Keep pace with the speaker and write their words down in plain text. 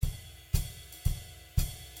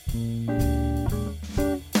Hello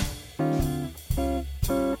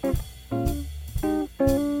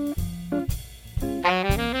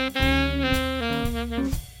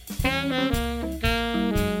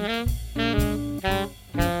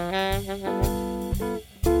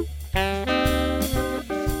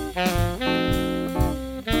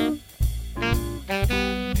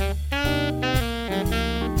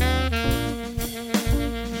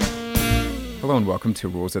and welcome to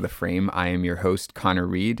Rules of the Frame. I am your host, Connor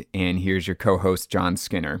Reed, and here's your co-host, John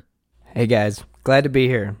Skinner. Hey guys, glad to be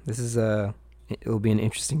here. This is it will be an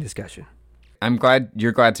interesting discussion. I'm glad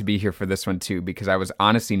you're glad to be here for this one too, because I was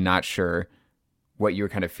honestly not sure what you were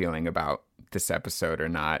kind of feeling about this episode or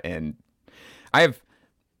not. And I have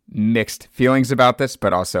mixed feelings about this,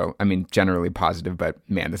 but also, generally positive, but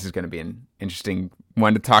man, this is going to be an interesting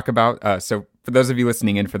one to talk about. So for those of you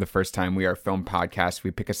listening in for the first time, we are a film podcast.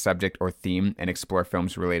 We pick a subject or theme and explore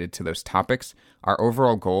films related to those topics. Our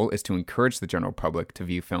overall goal is to encourage the general public to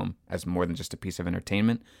view film as more than just a piece of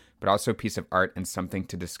entertainment, but also a piece of art and something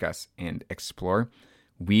to discuss and explore.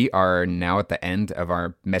 We are now at the end of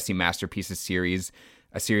our Messy Masterpieces series,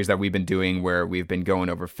 a series that we've been doing where we've been going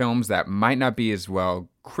over films that might not be as well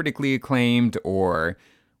critically acclaimed or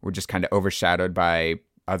were just kind of overshadowed by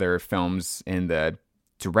other films in the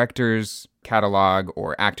director's catalog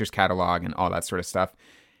or actor's catalog and all that sort of stuff.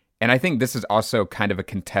 And I think this is also kind of a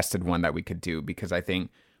contested one that we could do because I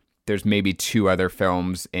think there's maybe two other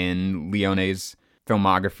films in Leone's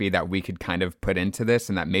filmography that we could kind of put into this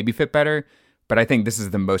and that maybe fit better. But I think this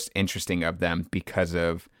is the most interesting of them because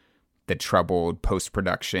of the troubled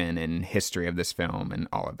post-production and history of this film and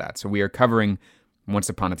all of that. So we are covering Once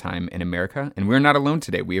Upon a Time in America, and we're not alone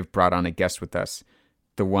today. We have brought on a guest with us,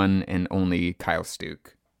 the one and only Kyle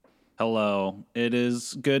Stuke. Hello. It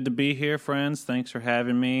is good to be here, friends. Thanks for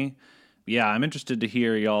having me. Yeah, I'm interested to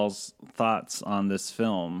hear y'all's thoughts on this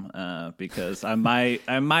film because I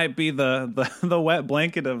might be the wet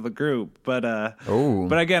blanket of the group, but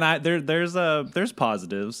again, there's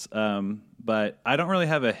positives. But I don't really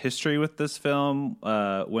have a history with this film.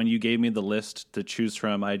 When you gave me the list to choose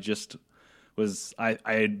from, I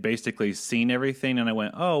had basically seen everything, and I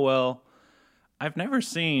went, oh well. I've never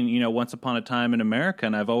seen, Once Upon a Time in America,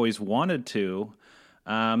 and I've always wanted to.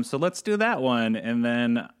 So let's do that one. And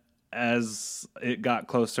then as it got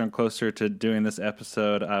closer and closer to doing this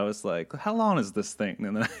episode, I was like, how long is this thing?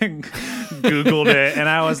 And then I Googled it, and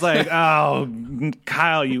I was like, oh,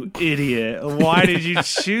 Kyle, you idiot. Why did you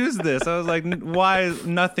choose this? I was like, why?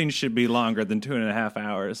 Nothing should be longer than 2.5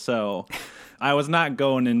 hours. So I was not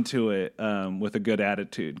going into it with a good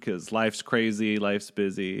attitude because life's crazy, life's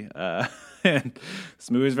busy. And this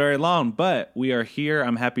movie is very long, but we are here.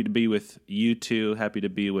 I'm happy to be with you two, happy to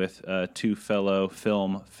be with two fellow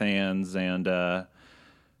film fans, and I'm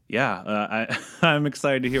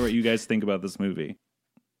excited to hear what you guys think about this movie.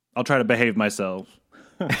 I'll try to behave myself.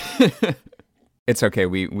 It's okay.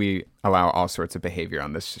 We allow all sorts of behavior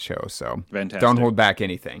on this show, so fantastic. Don't hold back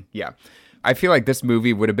anything. Yeah. I feel like this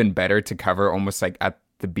movie would have been better to cover almost like at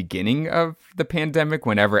the beginning of the pandemic,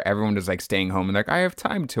 whenever everyone was like staying home and like, I have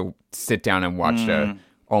time to sit down and watch a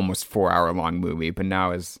almost 4-hour long movie. But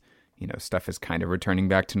now as, stuff is kind of returning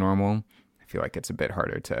back to normal, I feel like it's a bit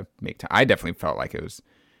harder to make time. I definitely felt like it was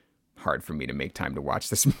hard for me to make time to watch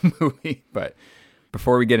this movie. But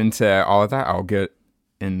before we get into all of that, I'll get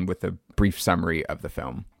in with a brief summary of the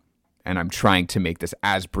film. And I'm trying to make this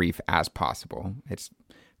as brief as possible. It's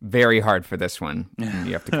very hard for this one.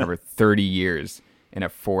 You have to cover 30 years in a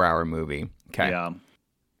 4-hour movie. Okay. Yeah.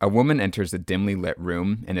 A woman enters a dimly lit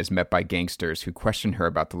room and is met by gangsters who question her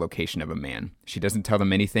about the location of a man. She doesn't tell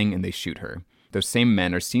them anything and they shoot her. Those same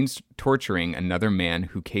men are seen torturing another man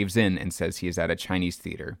who caves in and says he is at a Chinese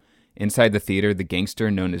theater. Inside the theater, the gangster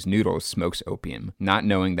known as Noodles smokes opium, not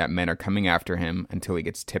knowing that men are coming after him until he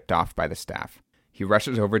gets tipped off by the staff. He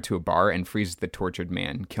rushes over to a bar and frees the tortured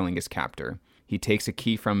man, killing his captor. He takes a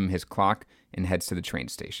key from his clock and heads to the train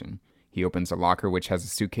station. He opens a locker which has a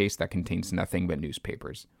suitcase that contains nothing but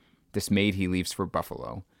newspapers. Dismayed, he leaves for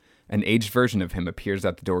Buffalo. An aged version of him appears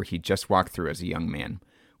at the door he just walked through as a young man.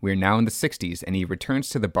 We are now in the 60s, and he returns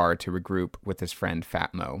to the bar to regroup with his friend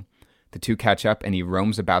Fat Mo. The two catch up, and he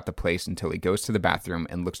roams about the place until he goes to the bathroom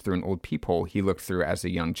and looks through an old peephole he looked through as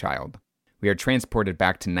a young child. We are transported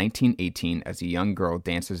back to 1918 as a young girl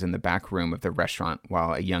dances in the back room of the restaurant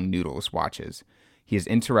while a young Noodles watches. He is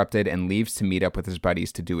interrupted and leaves to meet up with his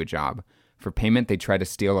buddies to do a job. For payment, they try to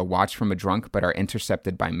steal a watch from a drunk, but are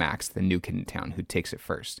intercepted by Max, the new kid in town, who takes it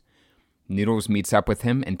first. Noodles meets up with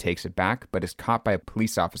him and takes it back, but is caught by a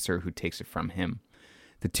police officer who takes it from him.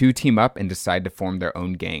 The two team up and decide to form their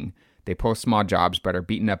own gang. They pull small jobs but are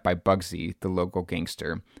beaten up by Bugsy, the local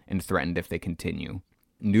gangster, and threatened if they continue.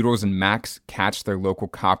 Noodles and Max catch their local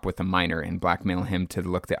cop with a minor and blackmail him to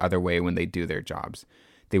look the other way when they do their jobs.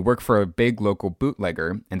 They work for a big local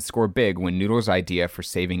bootlegger and score big when Noodles' idea for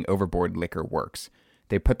saving overboard liquor works.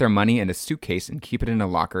 They put their money in a suitcase and keep it in a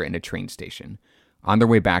locker in a train station. On their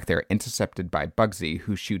way back, they are intercepted by Bugsy,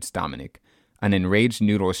 who shoots Dominic. An enraged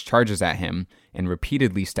Noodles charges at him and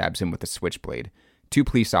repeatedly stabs him with a switchblade. 2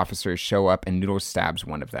 police officers show up and Noodles stabs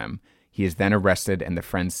one of them. He is then arrested and the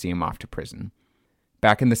friends see him off to prison.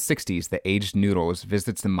 Back in the 60s, the aged Noodles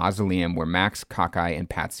visits the mausoleum where Max, Cockeye, and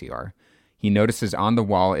Patsy are. He notices on the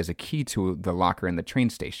wall is a key to the locker in the train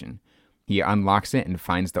station. He unlocks it and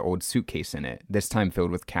finds the old suitcase in it, this time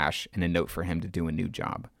filled with cash and a note for him to do a new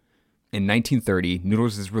job. In 1930,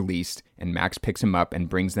 Noodles is released and Max picks him up and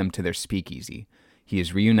brings them to their speakeasy. He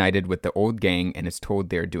is reunited with the old gang and is told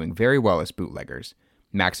they are doing very well as bootleggers.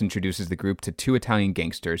 Max introduces the group to 2 Italian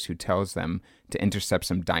gangsters who tells them to intercept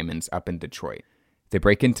some diamonds up in Detroit. They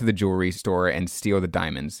break into the jewelry store and steal the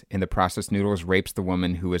diamonds. In the process, Noodles rapes the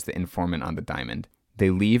woman who was the informant on the diamond. They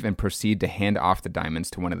leave and proceed to hand off the diamonds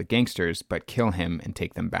to one of the gangsters, but kill him and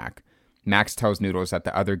take them back. Max tells Noodles that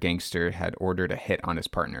the other gangster had ordered a hit on his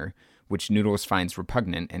partner, which Noodles finds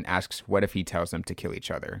repugnant and asks what if he tells them to kill each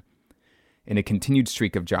other. In a continued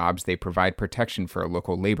streak of jobs, they provide protection for a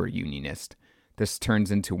local labor unionist. This turns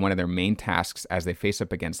into one of their main tasks as they face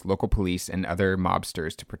up against local police and other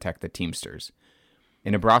mobsters to protect the Teamsters.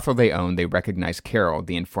 In a brothel they own, they recognize Carol,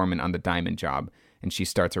 the informant on the diamond job, and she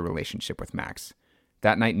starts a relationship with Max.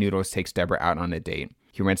 That night, Noodles takes Deborah out on a date.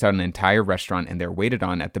 He rents out an entire restaurant and they're waited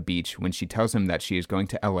on at the beach when she tells him that she is going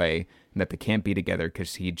to LA and that they can't be together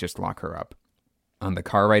because he'd just lock her up. On the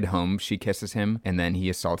car ride home, she kisses him and then he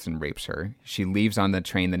assaults and rapes her. She leaves on the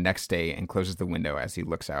train the next day and closes the window as he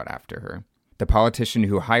looks out after her. The politician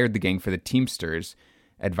who hired the gang for the Teamsters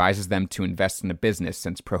advises them to invest in a business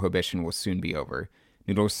since Prohibition will soon be over.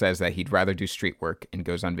 Noodles says that he'd rather do street work and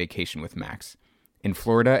goes on vacation with Max. In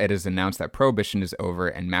Florida, it is announced that Prohibition is over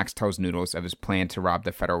and Max tells Noodles of his plan to rob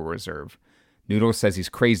the Federal Reserve. Noodles says he's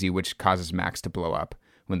crazy, which causes Max to blow up.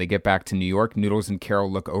 When they get back to New York, Noodles and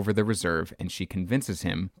Carol look over the reserve and she convinces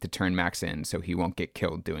him to turn Max in so he won't get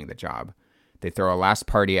killed doing the job. They throw a last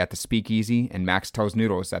party at the speakeasy and Max tells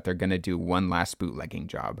Noodles that they're going to do one last bootlegging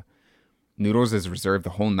job. Noodles is reserved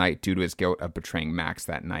the whole night due to his guilt of betraying Max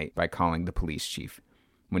that night by calling the police chief.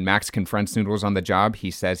 When Max confronts Noodles on the job, he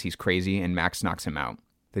says he's crazy and Max knocks him out.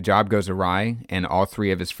 The job goes awry and all 3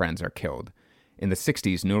 of his friends are killed. In the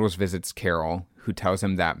 60s, Noodles visits Carol, who tells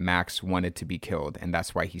him that Max wanted to be killed and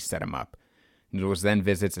that's why he set him up. Noodles then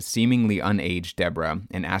visits a seemingly unaged Deborah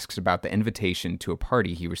and asks about the invitation to a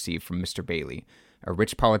party he received from Mr. Bailey, a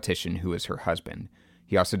rich politician who is her husband.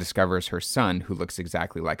 He also discovers her son, who looks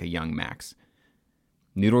exactly like a young Max.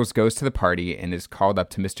 Noodles goes to the party and is called up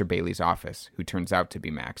to Mr. Bailey's office, who turns out to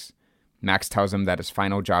be Max. Max tells him that his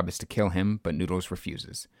final job is to kill him, but Noodles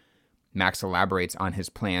refuses. Max elaborates on his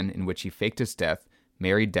plan in which he faked his death,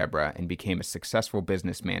 married Deborah, and became a successful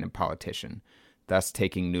businessman and politician, thus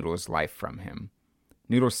taking Noodles' life from him.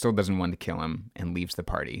 Noodles still doesn't want to kill him and leaves the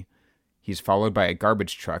party. He's followed by a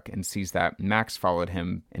garbage truck and sees that Max followed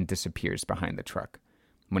him and disappears behind the truck.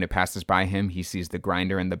 When it passes by him, he sees the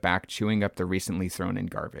grinder in the back chewing up the recently thrown in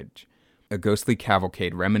garbage. A ghostly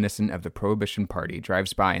cavalcade reminiscent of the Prohibition Party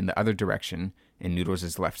drives by in the other direction, and Noodles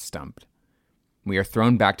is left stumped. We are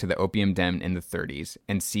thrown back to the opium den in the 30s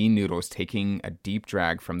and see Noodles taking a deep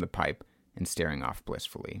drag from the pipe and staring off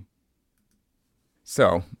blissfully.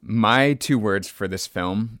 So, my 2 words for this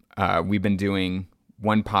film, we've been doing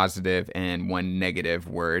one positive and one negative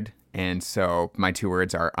word, and so my 2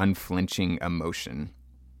 words are unflinching emotion.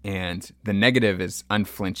 And the negative is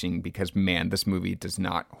unflinching because, man, this movie does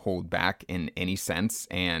not hold back in any sense.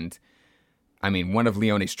 And, I mean, one of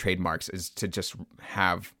Leone's trademarks is to just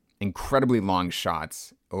have incredibly long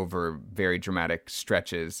shots over very dramatic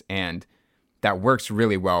stretches. And that works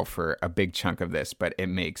really well for a big chunk of this, but it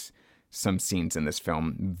makes some scenes in this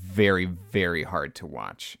film very, very hard to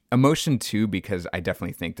watch. Emotion, too, because I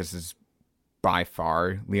definitely think this is by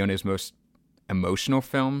far Leone's most emotional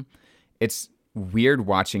film. It's weird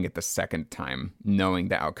watching it the second time, knowing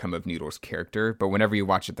the outcome of Noodles' character, but whenever you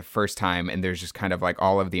watch it the first time and there's just kind of like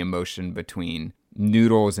all of the emotion between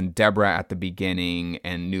Noodles and Deborah at the beginning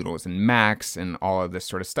and Noodles and Max and all of this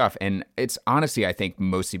sort of stuff. And it's honestly, I think,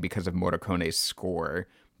 mostly because of Morricone's score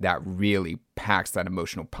that really packs that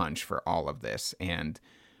emotional punch for all of this. And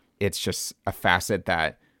it's just a facet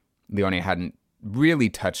that Leone hadn't really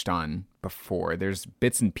touched on before. There's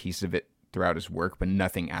bits and pieces of it throughout his work, but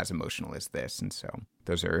nothing as emotional as this. And so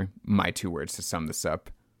those are my 2 words to sum this up.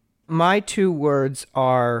 My two words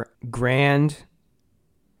are grand,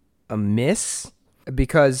 a miss,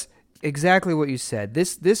 because exactly what you said.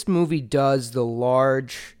 This movie does the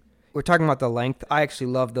large. We're talking about the length. I actually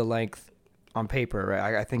love the length on paper.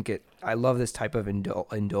 Right? I think it. I love this type of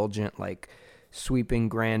indulgent, like sweeping,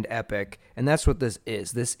 grand epic, and that's what this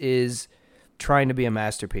is. This is trying to be a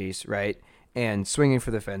masterpiece, right? And swinging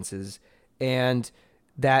for the fences, and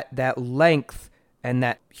that length and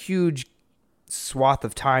that huge swath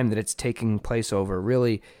of time that it's taking place over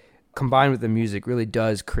really, combined with the music, really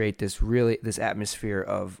does create this atmosphere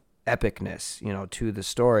of epicness, to the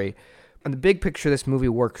story. And the big picture of this movie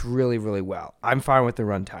works really, really well. I'm fine with the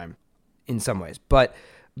runtime in some ways, but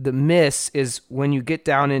the miss is when you get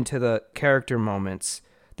down into the character moments,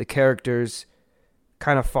 the characters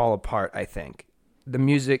kind of fall apart, I think. The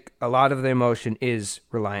music, a lot of the emotion is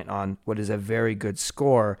reliant on what is a very good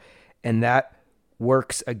score, and that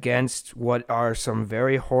works against what are some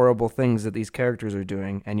very horrible things that these characters are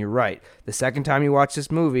doing. And you're right. The second time you watch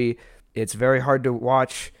this movie, it's very hard to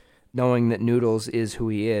watch knowing that Noodles is who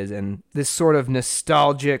he is. And this sort of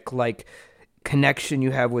nostalgic, like, connection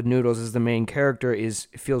you have with Noodles as the main character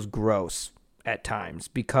feels gross at times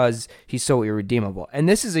because he's so irredeemable. And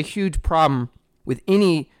this is a huge problem with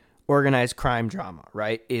any organized crime drama,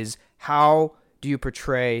 right? Is how do you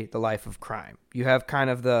portray the life of crime? You have kind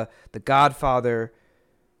of the Godfather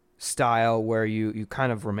style where you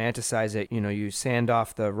kind of romanticize it. You sand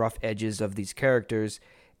off the rough edges of these characters,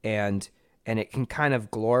 and it can kind of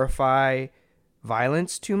glorify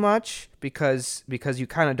violence too much because you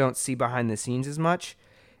kind of don't see behind the scenes as much.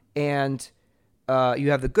 And you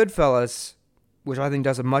have the Goodfellas, which I think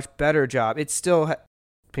does a much better job. It's still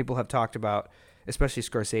people have talked about, especially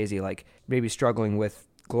Scorsese, like maybe struggling with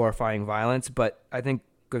glorifying violence, but I think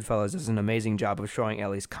Goodfellas does an amazing job of showing at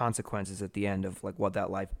least consequences at the end of like what that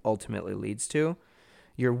life ultimately leads to.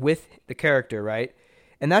 You're with the character, right?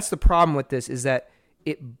 And that's the problem with this, is that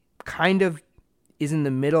it kind of is in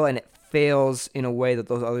the middle and it fails in a way that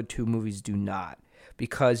those other two movies do not,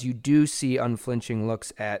 because you do see unflinching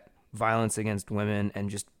looks at violence against women and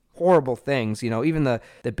just horrible things. Even the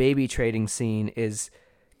baby trading scene is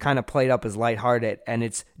kind of played up as lighthearted, and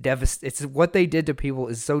it's what they did to people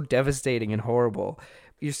is so devastating and horrible.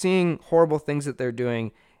 You're seeing horrible things that they're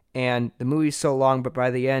doing, and the movie's so long, but by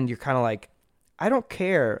the end you're kind of like, I don't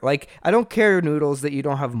care. Like, I don't care, Noodles, that you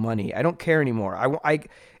don't have money. I don't care anymore. I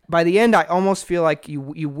by the end I almost feel like you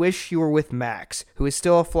wish you were with Max, who is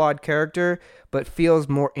still a flawed character but feels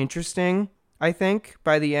more interesting, I think,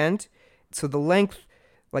 by the end. So the length,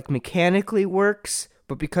 like, mechanically works,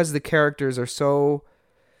 but because the characters are so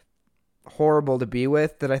horrible to be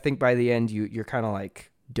with, that I think by the end you're kind of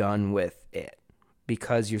like done with it,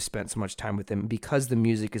 because you've spent so much time with them, because the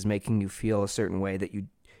music is making you feel a certain way that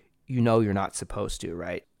you're not supposed to,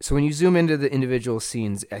 right? So when you zoom into the individual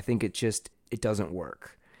scenes, I think it doesn't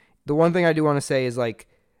work. The one thing I do want to say is, like,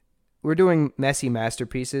 we're doing messy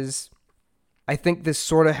masterpieces. I think this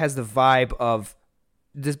sort of has the vibe of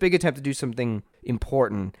this big attempt to do something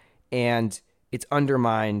important, and it's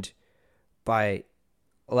undermined by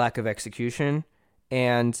a lack of execution.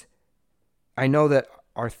 And I know that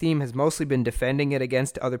our theme has mostly been defending it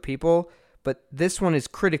against other people, but this one is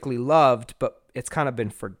critically loved, but it's kind of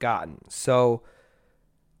been forgotten. So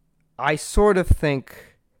I sort of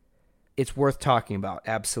think it's worth talking about,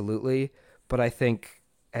 absolutely. But I think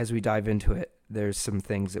as we dive into it, there's some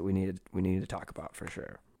things that we need to talk about for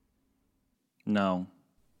sure. No.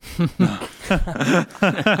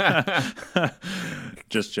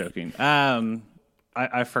 Just joking.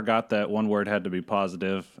 I forgot that one word had to be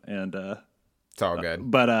positive, and it's all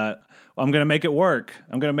good. But I'm gonna make it work.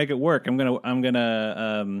 I'm gonna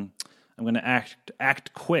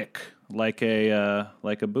act quick, like a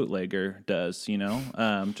bootlegger does.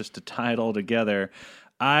 Just to tie it all together.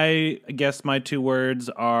 I guess my two words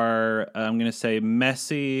are, I'm gonna say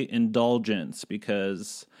messy indulgence,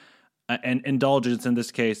 because. And indulgence in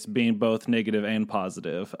this case being both negative and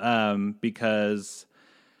positive, because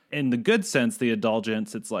in the good sense, the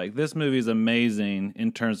indulgence, it's like, this movie is amazing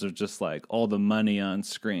in terms of just like all the money on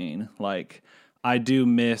screen. Like, I do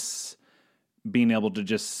miss being able to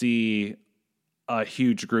just see a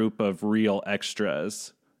huge group of real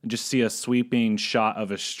extras, just see a sweeping shot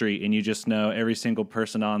of a street, and you just know every single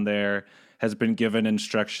person on there has been given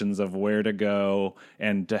instructions of where to go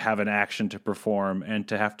and to have an action to perform and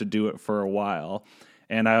to have to do it for a while.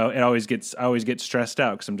 And I always get stressed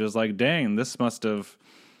out, because I'm just like, dang, this must have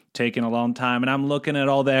taken a long time. And I'm looking at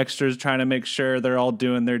all the extras, trying to make sure they're all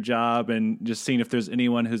doing their job and just seeing if there's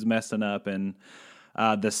anyone who's messing up. And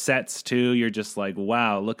The sets too, you're just like,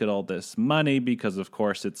 wow, look at all this money, because of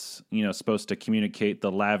course it's, supposed to communicate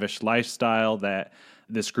the lavish lifestyle that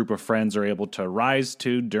this group of friends are able to rise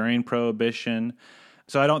to during Prohibition.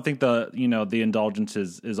 So I don't think the indulgence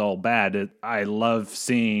is all bad. I love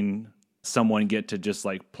seeing someone get to just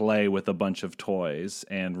like play with a bunch of toys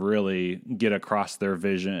and really get across their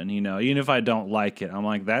vision. Even if I don't like it, I'm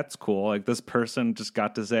like, that's cool. Like, this person just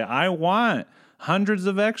got to say, I want hundreds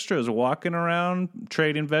of extras walking around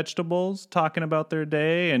trading vegetables, talking about their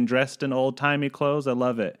day, and dressed in old timey clothes. I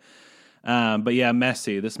love it. But yeah,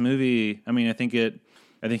 messy. This movie, I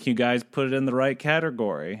think you guys put it in the right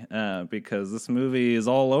category, because this movie is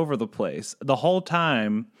all over the place. The whole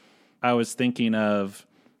time I was thinking of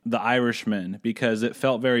The Irishman, because it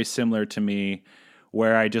felt very similar to me,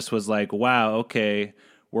 where I just was like, wow, okay,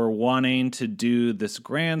 we're wanting to do this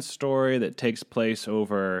grand story that takes place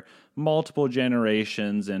over multiple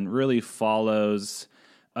generations and really follows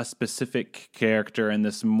a specific character and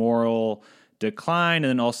this moral decline,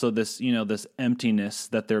 and then also this, this emptiness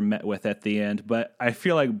that they're met with at the end. But I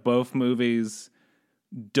feel like both movies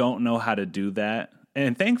don't know how to do that.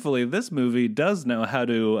 And thankfully, this movie does know how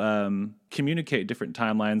to communicate different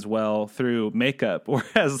timelines well through makeup.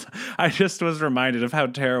 Whereas I just was reminded of how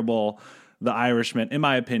terrible The Irishman, in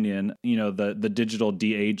my opinion, the digital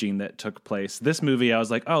de-aging that took place. This movie, I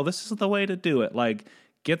was like, oh, this is the way to do it. Like,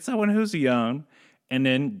 get someone who's young, and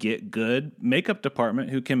then get good makeup department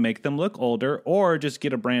who can make them look older, or just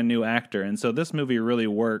get a brand new actor. And so this movie really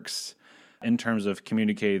works in terms of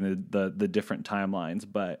communicating the different timelines.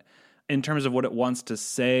 But in terms of what it wants to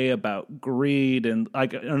say about greed and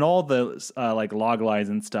all the log lines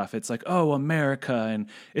and stuff, it's like, oh, America, and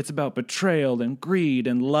it's about betrayal and greed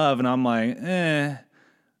and love. And I'm like,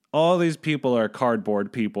 all these people are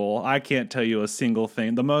cardboard people. I can't tell you a single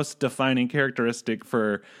thing. The most defining characteristic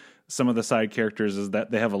for some of the side characters is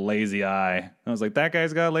that they have a lazy eye. I was like, that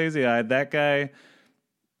guy's got a lazy eye. That guy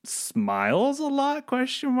smiles a lot, ?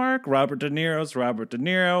 Robert De Niro's Robert De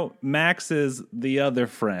Niro. Max is the other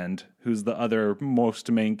friend who's the other most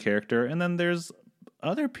main character. And then there's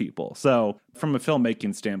other people. So from a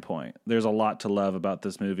filmmaking standpoint, there's a lot to love about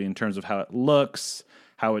this movie in terms of how it looks,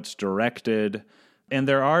 how it's directed. And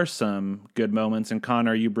there are some good moments. And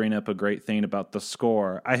Connor, you bring up a great thing about the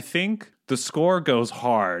score. I think the score goes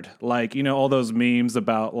hard. Like, all those memes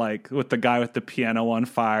about with the guy with the piano on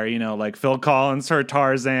fire, like Phil Collins or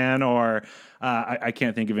Tarzan, or I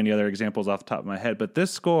can't think of any other examples off the top of my head. But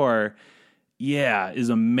this score, is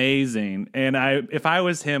amazing. And if I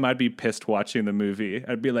was him, I'd be pissed watching the movie.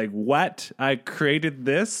 I'd be like, what? I created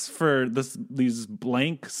this for these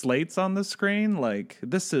blank slates on the screen? Like,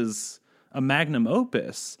 this is a magnum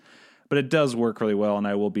opus. But it does work really well, and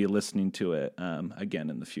I will be listening to it again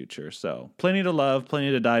in the future. So plenty to love,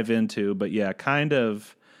 plenty to dive into, but yeah, kind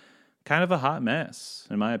of a hot mess,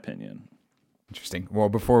 in my opinion. Interesting. Well,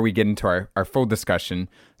 before we get into our full discussion,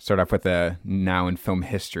 start off with a now in film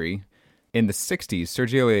history. In the 60s,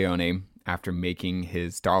 Sergio Leone, after making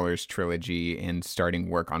his Dollars trilogy and starting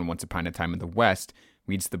work on Once Upon a Time in the West,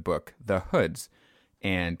 reads the book The Hoods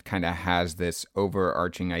and kind of has this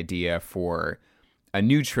overarching idea for a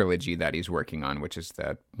new trilogy that he's working on, which is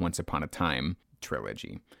the Once Upon a Time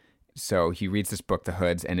trilogy. So he reads this book, The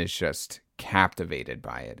Hoods, and is just captivated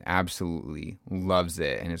by it, absolutely loves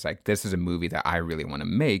it, and is like, this is a movie that I really want to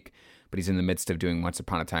make. But he's in the midst of doing Once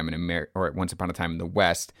Upon a Time in Once Upon a Time in the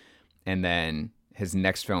West, and then his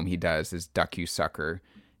next film he does is Duck You Sucker.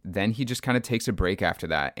 Then he just kind of takes a break after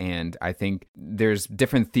that. And I think there's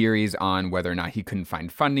different theories on whether or not he couldn't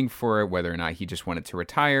find funding for it, whether or not he just wanted to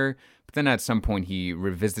retire. But then at some point he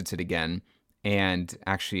revisits it again. And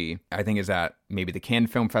actually, I think is at maybe the Cannes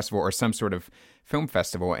Film Festival or some sort of film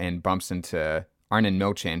festival, and bumps into Arnon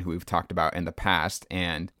Milchan, who we've talked about in the past.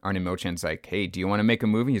 And Arnon Milchan's like, hey, do you want to make a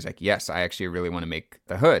movie? He's like, yes, I actually really want to make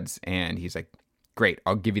The Hoods. And he's like, great,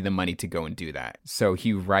 I'll give you the money to go and do that. So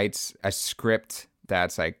he writes a script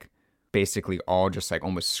that's like basically all just like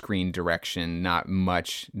almost screen direction, not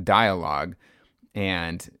much dialogue,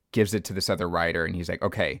 and gives it to this other writer. And he's like,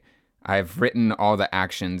 okay, I've written all the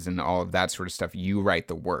actions and all of that sort of stuff. You write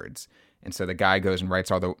the words. And so the guy goes and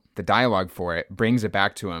writes all the dialogue for it, brings it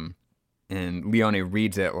back to him, and Leone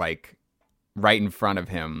reads it like right in front of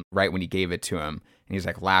him, right when he gave it to him. And he's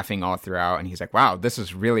like laughing all throughout. And he's like, wow, this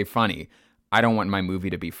is really funny. I don't want my movie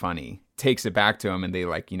to be funny. Takes it back to him, and they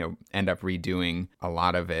end up redoing a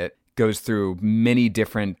lot of it. Goes through many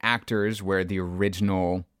different actors, where the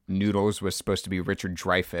original Noodles was supposed to be Richard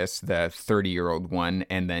Dreyfuss, the 30-year-old one,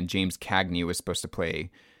 and then James Cagney was supposed to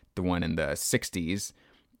play the one in the 60s.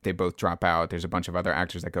 They both drop out. There's a bunch of other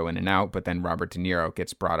actors that go in and out, but then Robert De Niro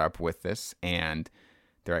gets brought up with this, and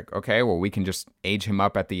they're like, okay, well, we can just age him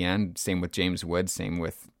up at the end. Same with James Woods, same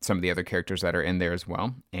with some of the other characters that are in there as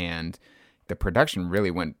well. And the production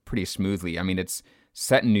really went pretty smoothly. I mean, it's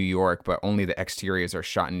set in New York, but only the exteriors are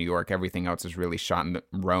shot in New York. Everything else is really shot in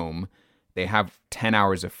Rome. They have 10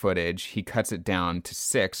 hours of footage. He cuts it down to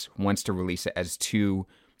 6, wants to release it as 2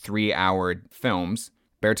 3-hour films.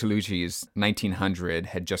 Bertolucci's 1900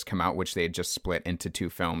 had just come out, which they had just split into 2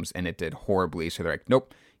 films, and it did horribly. So they're like,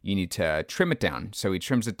 nope, you need to trim it down. So he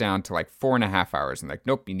trims it down to like 4.5 hours, and like,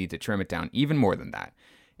 nope, you need to trim it down even more than that.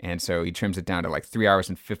 And so he trims it down to like 3 hours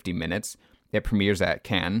and 50 minutes. It premieres at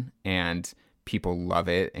Cannes, and people love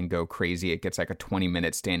it and go crazy. It gets like a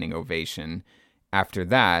 20-minute standing ovation. After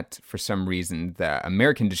that, for some reason, the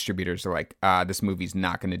American distributors are like, this movie's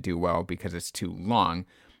not going to do well because it's too long.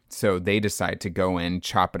 So they decide to go in,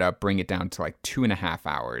 chop it up, bring it down to like 2.5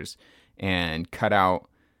 hours, and cut out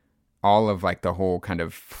all of like the whole kind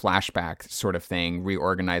of flashback sort of thing,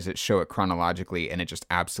 reorganize it, show it chronologically, and it just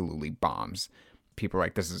absolutely bombs. People are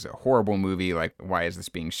like, this is a horrible movie. Like, why is this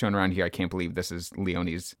being shown around here? I can't believe this is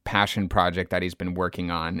Leone's passion project that he's been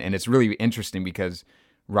working on. And it's really interesting because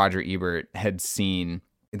Roger Ebert had seen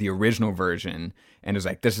the original version and was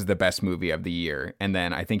like, this is the best movie of the year. And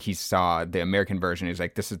then I think he saw the American version. He was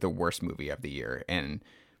like, this is the worst movie of the year. And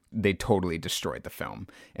they totally destroyed the film.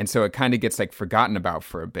 And so it kind of gets like forgotten about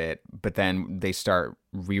for a bit, but then they start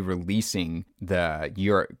re-releasing the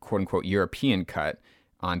quote unquote European cut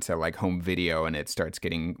onto like home video, and it starts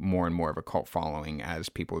getting more and more of a cult following as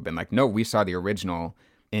people have been like, no, we saw the original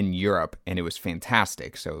in Europe and it was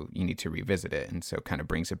fantastic, so you need to revisit it. And so it kind of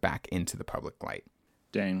brings it back into the public light.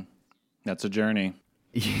 Dang, that's a journey.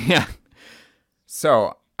 Yeah.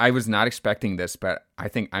 So I was not expecting this, but I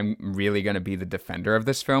think I'm really going to be the defender of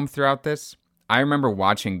this film throughout this. I remember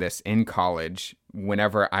watching this in college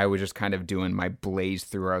whenever I was just kind of doing my blaze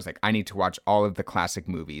through. I was like, I need to watch all of the classic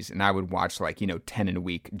movies. And I would watch 10 in a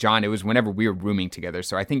week. John, it was whenever we were rooming together.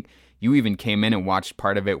 So I think you even came in and watched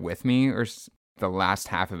part of it with me, or the last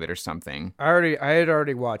half of it or something. I had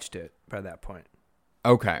already watched it by that point.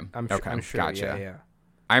 Okay. I'm sure. Gotcha. Yeah.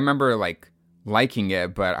 I remember liking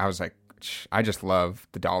it, but I was like, I just love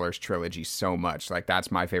the Dollars trilogy so much. Like,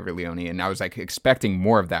 that's my favorite Leone. And I was expecting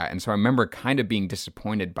more of that. And so I remember kind of being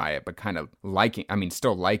disappointed by it, but kind of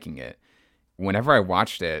still liking it. Whenever I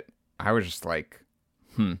watched it, I was just like,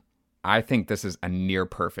 I think this is a near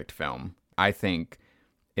perfect film. I think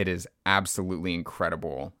it is absolutely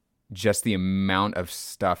incredible. Just the amount of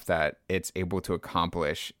stuff that it's able to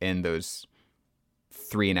accomplish in those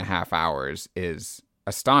 3.5 hours is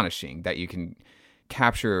astonishing, that you can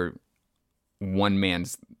capture one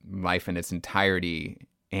man's life in its entirety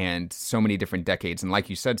and so many different decades. And like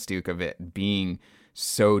you said, Stuke, of it being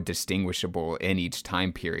so distinguishable in each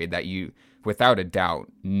time period that you, without a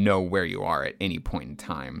doubt, know where you are at any point in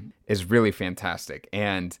time is really fantastic.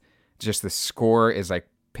 And just the score is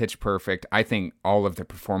pitch perfect. I think all of the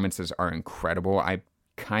performances are incredible. I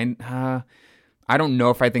don't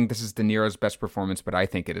know if I think this is De Niro's best performance, but I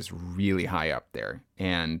think it is really high up there.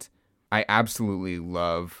 And I absolutely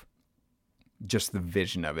love just the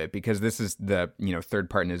vision of it, because this is the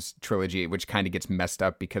third part in his trilogy, which kind of gets messed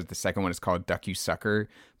up because the second one is called Duck You Sucker,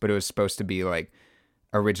 but it was supposed to be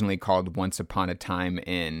originally called Once Upon a Time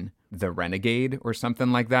in the Renegade or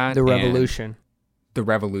something like that. The Revolution. The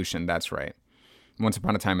Revolution, that's right. Once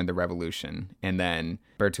Upon a Time in the Revolution. And then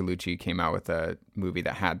Bertolucci came out with a movie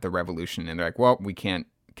that had the Revolution, and they're like, well, we can't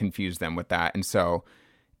confuse them with that. And so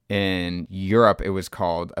in Europe, it was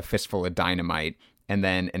called A Fistful of Dynamite. And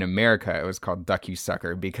then in America, it was called Duck You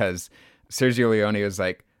Sucker, because Sergio Leone was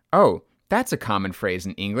like, oh, that's a common phrase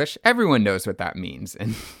in English. Everyone knows what that means.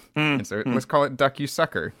 And so let's call it Duck You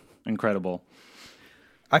Sucker. Incredible.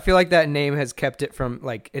 I feel like that name has kept it from,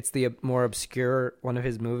 it's the more obscure one of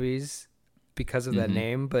his movies because of that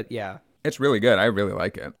name. But yeah. It's really good. I really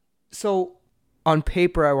like it. So on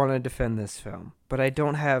paper, I want to defend this film, but I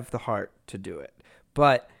don't have the heart to do it.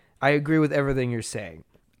 But I agree with everything you're saying.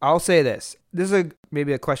 I'll say this. This is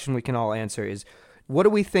maybe a question we can all answer is, what do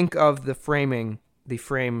we think of the frame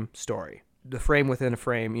story? The frame within a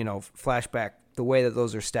frame, flashback, the way that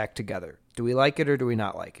those are stacked together. Do we like it or do we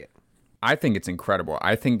not like it? I think it's incredible.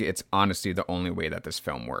 I think it's honestly the only way that this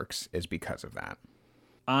film works is because of that.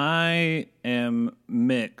 I am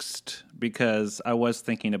mixed, because I was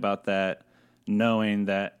thinking about that, knowing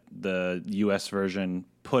that the US version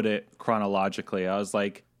put it chronologically. I was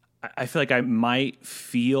like, I feel like I might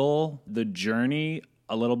feel the journey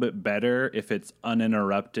a little bit better if it's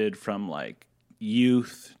uninterrupted from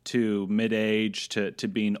youth to mid-age to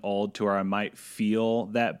being old to where I might feel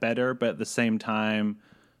that better. But at the same time,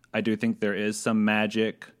 I do think there is some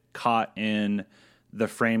magic caught in the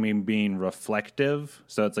framing being reflective.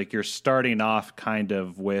 So it's like you're starting off kind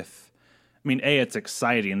of with, I mean, it's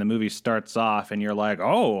exciting. The movie starts off and you're like,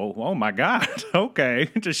 oh my God, okay,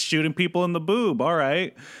 just shooting people in the boob, all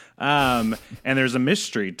right. And there's a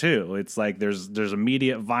mystery too. It's like there's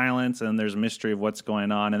immediate violence and there's a mystery of what's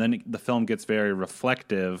going on. And then the film gets very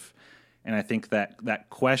reflective. And I think that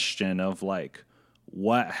question of like,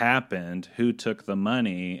 what happened, who took the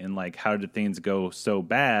money, and like, how did things go so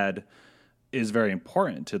bad is very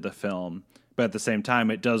important to the film. But at the same time,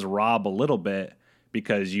 it does rob a little bit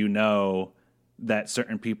because you know that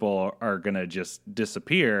certain people are going to just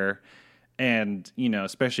disappear. And, you know,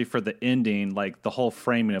 especially for the ending, like the whole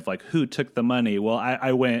framing of like who took the money. Well, I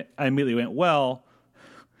immediately went, well,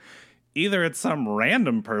 either it's some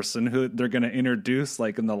random person who they're going to introduce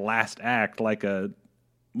like in the last act, like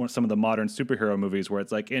some of the modern superhero movies where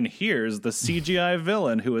it's like, and here's the CGI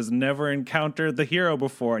villain who has never encountered the hero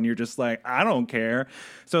before. And you're just like, I don't care.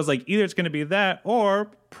 So it's like, either it's going to be that or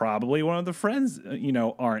probably one of the friends, you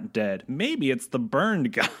know, aren't dead. Maybe it's the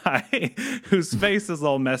burned guy whose face is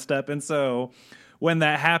all messed up. And so when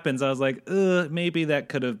that happens, I was like, maybe that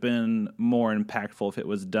could have been more impactful if it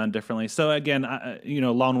was done differently. So again,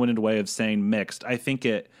 long-winded way of saying mixed. I think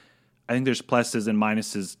there's pluses and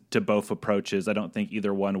minuses to both approaches. I don't think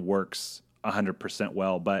either one works 100%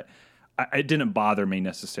 well, but it didn't bother me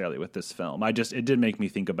necessarily with this film. It did make me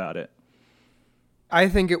think about it. I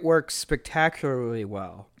think it works spectacularly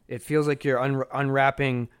well. It feels like you're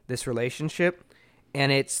unwrapping this relationship,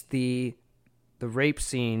 and it's the rape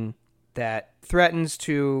scene that threatens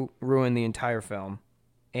to ruin the entire film.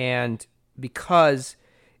 And because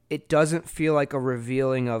it doesn't feel like a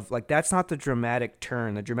revealing of, like, that's not the dramatic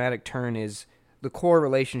turn. The dramatic turn is the core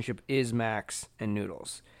relationship is Max and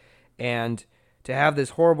Noodles. And to have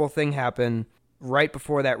this horrible thing happen right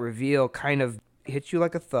before that reveal kind of hits you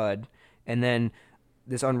like a thud. And then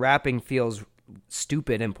this unwrapping feels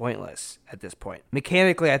stupid and pointless at this point.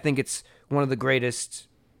 Mechanically, I think it's one of the greatest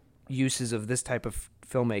uses of this type of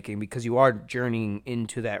filmmaking because you are journeying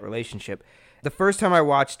into that relationship. The first time I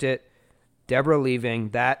watched it, Deborah leaving,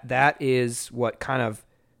 that is what kind of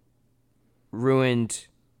ruined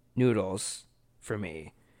Noodles for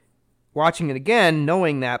me. Watching it again,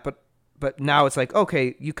 knowing that, but now it's like,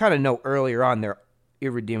 okay, you kind of know earlier on they're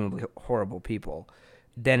irredeemably horrible people.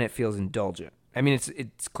 Then it feels indulgent. I mean,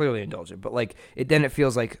 it's clearly indulgent, but like then it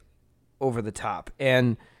feels like over the top.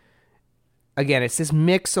 And again, it's this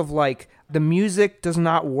mix of like the music does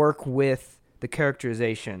not work with the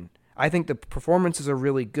characterization. I think the performances are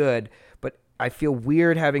really good, but I feel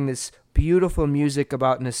weird having this beautiful music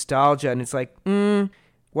about nostalgia, and it's like,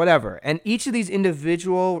 whatever. And each of these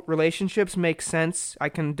individual relationships make sense. I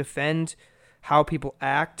can defend how people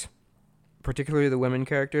act, particularly the women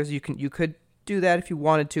characters. You could do that if you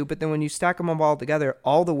wanted to, but then when you stack them all together,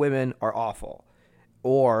 all the women are awful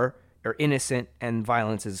or are innocent and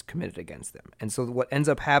violence is committed against them. And so what ends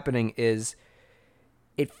up happening is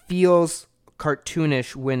it feels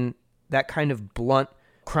cartoonish when that kind of blunt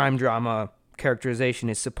crime drama characterization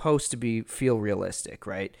is supposed to feel realistic,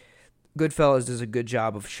 right? Goodfellas does a good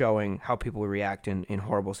job of showing how people react in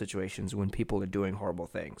horrible situations when people are doing horrible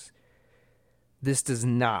things. This does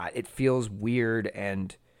not. It feels weird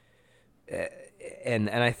and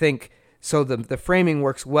I think so the framing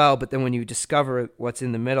works well, but then when you discover what's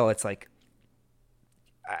in the middle, it's like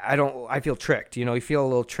I feel tricked, you feel a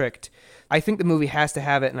little tricked. I think the movie has to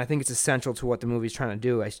have it, and I think it's essential to what the movie's trying to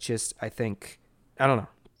do. I don't know.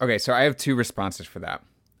 Okay, so I have two responses for that.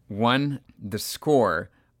 One, the score.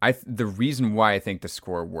 The reason why I think the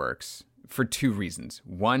score works, for two reasons.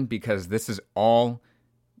 One, because this is all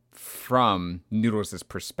from Noodles'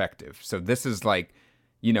 perspective. So this is like,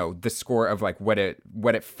 the score of like what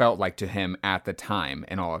it felt like to him at the time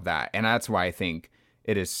and all of that. And that's why I think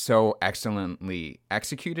it is so excellently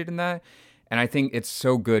executed in that. And I think it's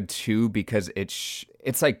so good too because it's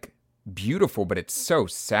like beautiful, but it's so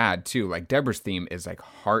sad too. Like Deborah's theme is like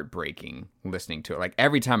heartbreaking listening to it. Like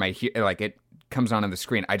every time I hear like it comes on the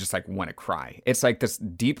screen, I just like want to cry. It's like this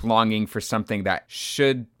deep longing for something that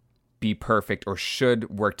should be perfect or should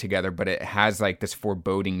work together, but it has like this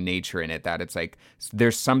foreboding nature in it that it's like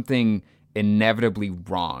there's something inevitably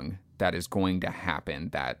wrong that is going to happen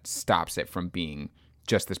that stops it from being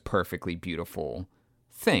just this perfectly beautiful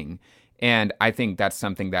thing. And I think that's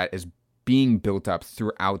something that is being built up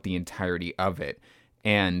throughout the entirety of it.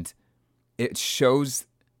 And it shows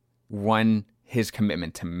his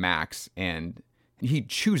commitment to Max and he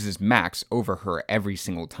chooses Max over her every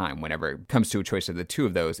single time whenever it comes to a choice of the two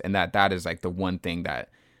of those, and that is like the one thing that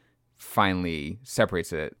finally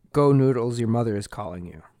separates it. Go Noodles, your mother is calling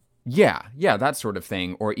you. Yeah, that sort of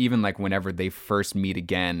thing. Or even like whenever they first meet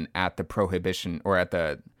again at the Prohibition or at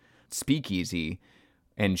the Speakeasy,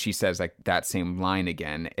 and she says like that same line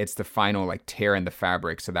again, it's the final like tear in the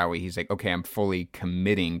fabric, so that way he's like, okay, I'm fully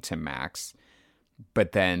committing to Max.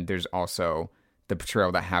 But then there's also the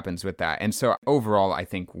betrayal that happens with that. And so overall, I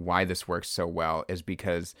think why this works so well is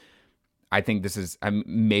because I think this is,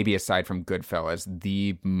 maybe aside from Goodfellas,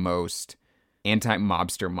 the most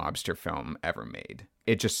anti-mobster film ever made.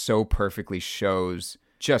 It just so perfectly shows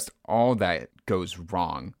just all that goes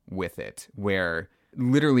wrong with it, where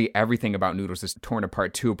literally everything about Noodles is torn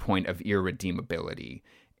apart to a point of irredeemability.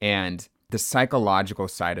 And the psychological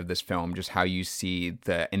side of this film, just how you see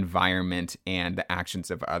the environment and the actions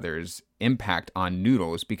of others impact on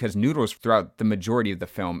Noodles, because Noodles throughout the majority of the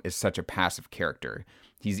film is such a passive character.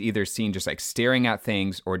 He's either seen just like staring at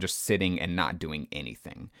things or just sitting and not doing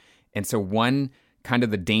anything. And so one kind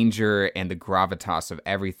of the danger and the gravitas of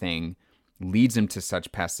everything leads him to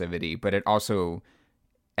such passivity, but it also,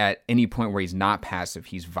 at any point where he's not passive,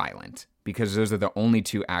 he's violent, because those are the only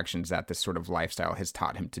two actions that this sort of lifestyle has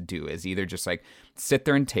taught him to do, is either just like sit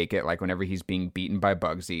there and take it, like whenever he's being beaten by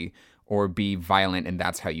Bugsy, or be violent, and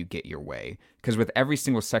that's how you get your way. Because with every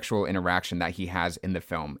single sexual interaction that he has in the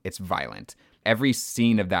film, it's violent. Every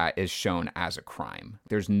scene of that is shown as a crime.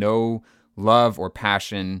 There's no love or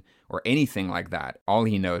passion or anything like that. All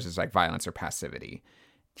he knows is like violence or passivity.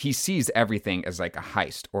 He sees everything as like a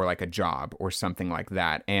heist or like a job or something like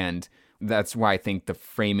that. And that's why I think the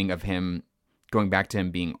framing of him, going back to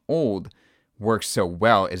him being old, works so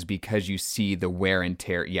well, is because you see the wear and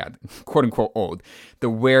tear, quote unquote old, the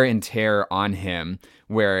wear and tear on him,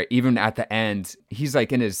 where even at the end, he's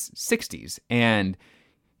like in his 60s and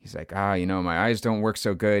he's like, my eyes don't work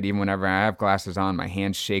so good. Even whenever I have glasses on, my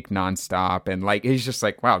hands shake nonstop. And like, he's just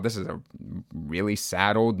like, wow, this is a really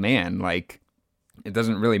sad old man. Like, it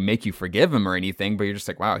doesn't really make you forgive him or anything, but you're just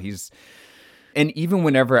like, wow, he's... And even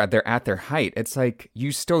whenever they're at their height, it's like,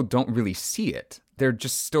 you still don't really see it. They're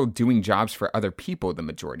just still doing jobs for other people the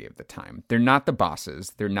majority of the time. They're not the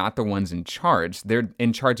bosses. They're not the ones in charge. They're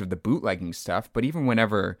in charge of the bootlegging stuff. But even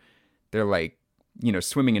whenever they're like,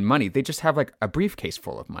 swimming in money, they just have like a briefcase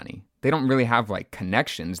full of money. They don't really have like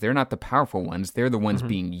connections. They're not the powerful ones. They're the ones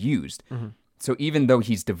being used. So even though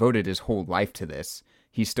he's devoted his whole life to this,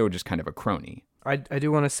 he's still just kind of a crony. I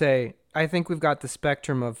do want to say, I think we've got the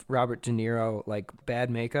spectrum of Robert De Niro, like bad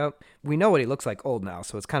makeup. We know what he looks like old now,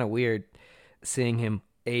 so it's kind of weird seeing him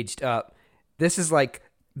aged up. This is like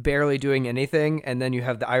barely doing anything, and then you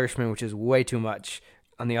have The Irishman, which is way too much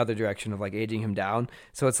on the other direction of like aging him down.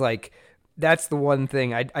 So it's like, that's the one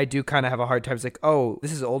thing I do kind of have a hard time. It's like, oh,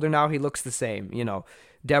 this is older now, he looks the same,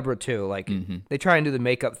 Deborah too. Like they try and do the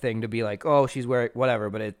makeup thing to be like, oh, she's wearing whatever,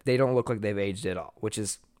 but they don't look like they've aged at all, which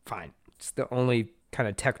is fine. It's the only kind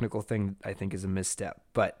of technical thing I think is a misstep,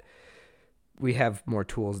 but we have more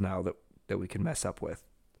tools now that we can mess up with.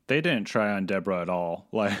 They didn't try on Deborah at all.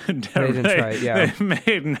 Like they didn't try, yeah. They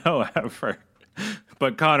made no effort.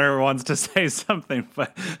 But Connor wants to say something,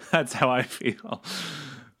 but that's how I feel.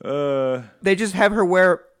 They just have her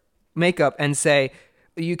wear makeup and say,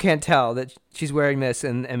 you can't tell that she's wearing this,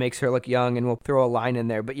 and makes her look young, and we'll throw a line in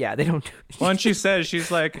there. But yeah, they don't. Well, and she says,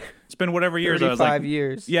 she's like, it's been whatever years. 35 I was like,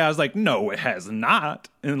 years. Yeah, I was like, no, it has not.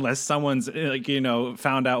 Unless someone's like,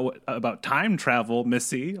 found out about time travel,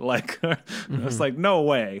 Missy. Like, it's like, no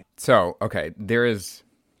way. So, okay, there is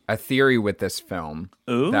a theory with this film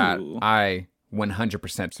that I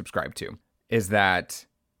 100% subscribe to, is that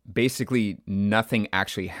basically nothing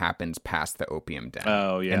actually happens past the opium den.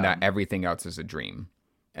 Oh, yeah. And that everything else is a dream.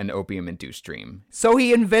 An opium-induced dream. So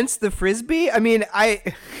he invents the Frisbee? I mean,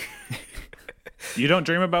 You don't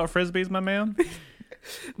dream about Frisbees, my man?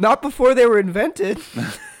 Not before they were invented.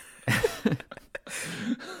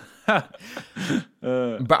 But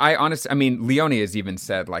Leone has even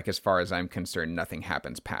said, like, as far as I'm concerned, nothing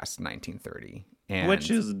happens past 1930. And which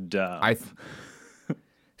is dumb. I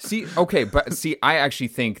actually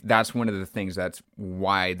think that's one of the things that's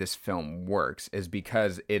why this film works, is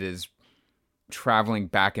because it is traveling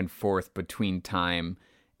back and forth between time.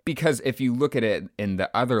 Because if you look at it in the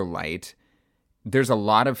other light, there's a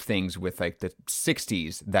lot of things with like the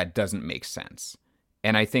 60s that doesn't make sense.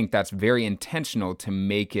 And I think that's very intentional to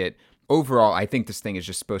make it, overall, I think this thing is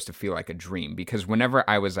just supposed to feel like a dream. Because whenever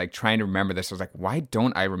I was like trying to remember this, I was like, why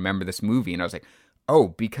don't I remember this movie? And I was like, oh,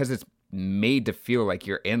 because it's made to feel like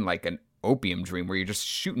you're in like opium dream where you're just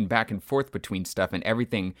shooting back and forth between stuff and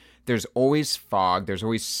everything. There's always fog, there's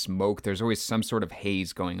always smoke, there's always some sort of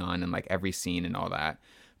haze going on in like every scene and all that.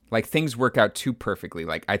 Like things work out too perfectly.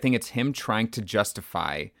 Like I think it's him trying to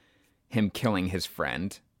justify him killing his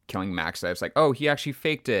friend, killing Max. I was like, oh, he actually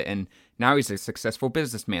faked it, and now he's a successful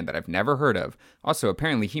businessman that I've never heard of. Also,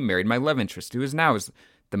 apparently he married my love interest, who is now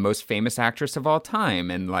the most famous actress of all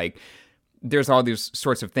time, and like there's all these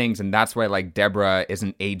sorts of things, and that's why like Deborah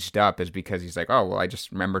isn't aged up, is because he's like, oh well, I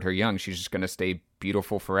just remembered her young, she's just gonna stay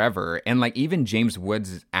beautiful forever. And like even James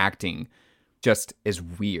Woods' acting just is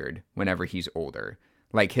weird whenever he's older.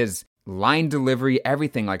 Like his line delivery,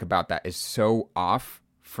 everything like about that is so off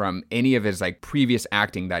from any of his like previous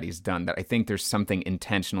acting that he's done, that I think there's something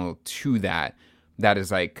intentional to that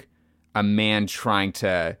is like a man trying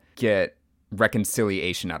to get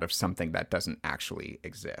reconciliation out of something that doesn't actually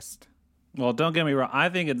exist. Well, don't get me wrong. I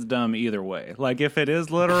think it's dumb either way. Like, if it is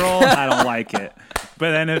literal, I don't like it.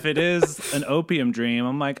 But then if it is an opium dream,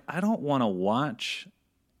 I'm like, I don't want to watch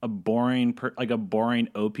a boring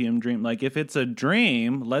opium dream. Like, if it's a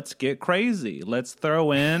dream, let's get crazy. Let's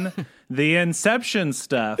throw in the Inception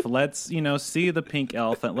stuff. Let's, see the pink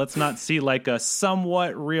elephant. Let's not see like a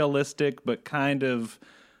somewhat realistic, but kind of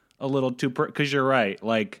a little too, because you're right.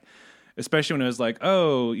 Like, especially when it was like,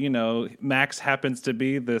 oh, Max happens to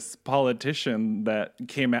be this politician that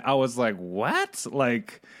came out. I was like, what?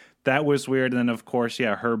 Like, that was weird. And then, of course,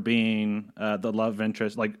 her being the love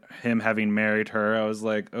interest, like him having married her. I was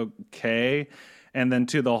like, okay. And then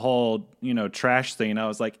to the whole, trash thing, I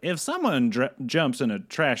was like, if someone jumps in a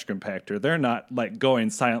trash compactor, they're not like going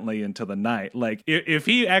silently into the night. Like if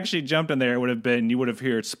he actually jumped in there, it would have been, you would have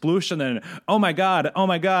heard sploosh and then, oh my God,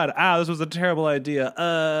 this was a terrible idea.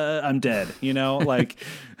 I'm dead, like.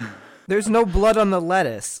 There's no blood on the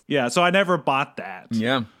lettuce. Yeah, so I never bought that.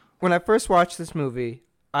 Yeah. When I first watched this movie,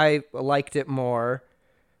 I liked it more.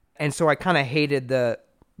 And so I kind of hated the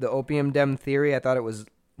opium den theory. I thought it was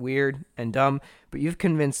weird and dumb, but you've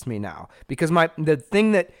convinced me now, because the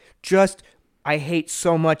thing that just I hate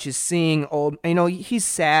so much is seeing he's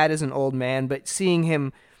sad as an old man, but seeing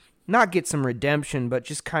him not get some redemption, but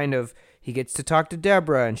just kind of, he gets to talk to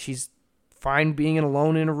Deborah and she's fine being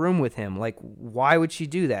alone in a room with him. Like, why would she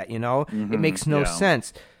do that? It makes no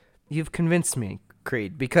sense. You've convinced me,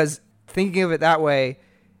 Creed, because thinking of it that way,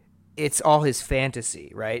 it's all his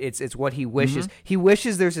fantasy, right? It's what he wishes. Mm-hmm. He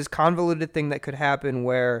wishes there's this convoluted thing that could happen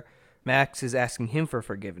where Max is asking him for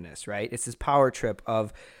forgiveness, right? It's this power trip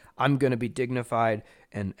of, I'm going to be dignified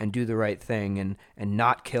and do the right thing and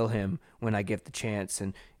not kill him when I get the chance.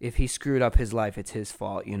 And if he screwed up his life, it's his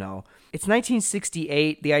fault, It's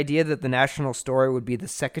 1968. The idea that the national story would be the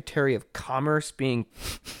Secretary of Commerce being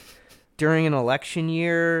during an election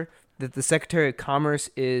year, that the Secretary of Commerce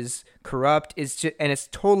is corrupt, is just, and it's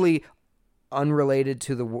totally unrelated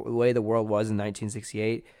to the way the world was in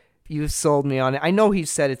 1968. You've sold me on it. I know he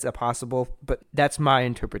said it's impossible, but that's my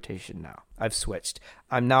interpretation now. I've switched.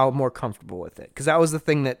 I'm now more comfortable with it, because that was the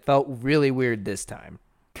thing that felt really weird this time.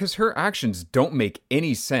 Because her actions don't make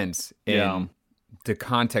any sense in the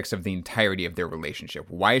context of the entirety of their relationship.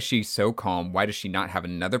 Why is she so calm? Why does she not have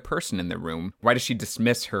another person in the room? Why does she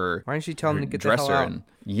dismiss her? Why didn't she tell him to get the hell out?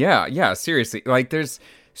 Yeah, seriously. Like, there's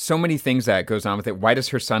so many things that goes on with it. Why does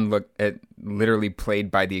her son look literally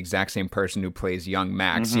played by the exact same person who plays young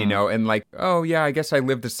Max, And like, oh yeah, I guess I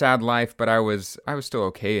lived a sad life, but I was still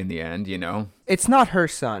okay in the end, It's not her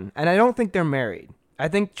son, and I don't think they're married. I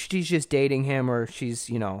think she's just dating him, or she's,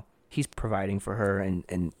 he's providing for her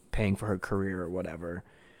and paying for her career or whatever.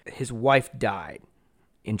 His wife died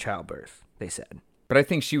in childbirth, they said. But I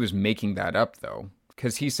think she was making that up, though,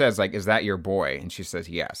 because he says, like, is that your boy? And she says,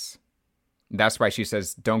 yes. That's why she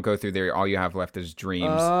says, don't go through there. All you have left is dreams. If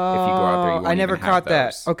you go out there, you won't I never even caught have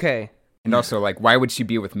those. that. Okay. And also, like, why would she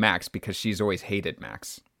be with Max? Because she's always hated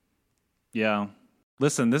Max. Yeah.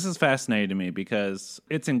 Listen, this is fascinating to me because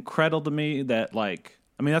it's incredible to me that, like,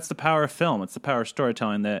 I mean, that's the power of film. It's the power of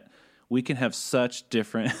storytelling, that we can have such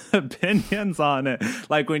different opinions on it.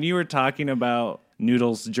 Like when you were talking about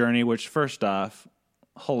Noodle's journey, which, first off,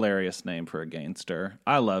 hilarious name for a gangster.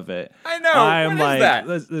 I love it. I know. I'm what like,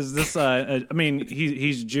 is that? is this? I mean,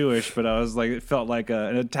 he's Jewish, but I was like, it felt like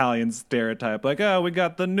an Italian stereotype. Like, oh, we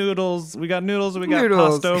got the noodles, we got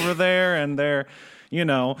pasta over there, and they're,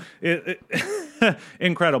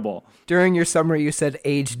 incredible. During your summary, you said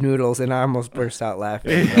aged noodles, and I almost burst out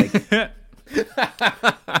laughing. Like,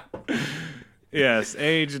 yes,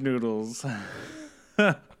 aged noodles.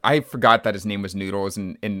 I forgot that his name was Noodles,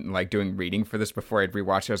 and like doing reading for this before I'd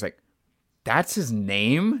rewatched it, I was like, That's his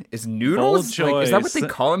name? Is Noodles? Like, is that what they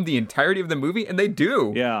call him the entirety of the movie? And they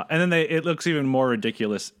do. Yeah, and then it looks even more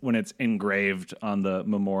ridiculous when it's engraved on the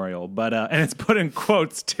memorial. But and it's put in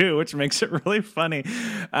quotes too, which makes it really funny.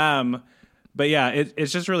 But yeah,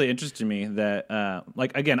 it's just really interesting to me that,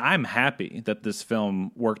 like, again, I'm happy that this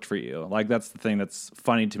film worked for you. Like, that's the thing that's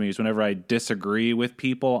funny to me is whenever I disagree with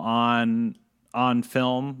people on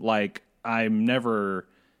film, like, I'm never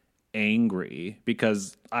angry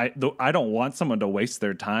because I don't want someone to waste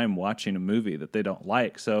their time watching a movie that they don't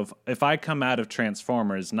like. So if I come out of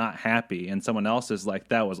Transformers not happy and someone else is like,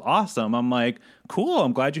 that was awesome, I'm like, cool,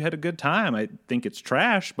 I'm glad you had a good time. I think it's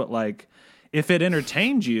trash, but like, if it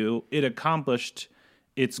entertained you, it accomplished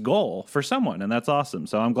its goal for someone, and that's awesome.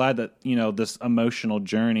 So I'm glad that, you know, this emotional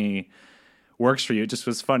journey works for you. It just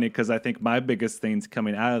was funny because I think my biggest things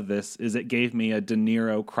coming out of this is it gave me a De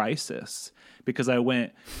Niro crisis because I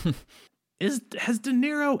went, has De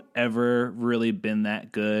Niro ever really been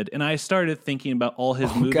that good? And I started thinking about all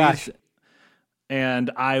his movies. Gosh.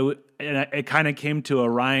 And it kind of came to a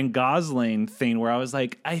Ryan Gosling thing where I was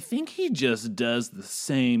like, I think he just does the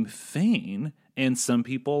same thing, and some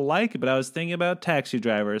people like it. But I was thinking about Taxi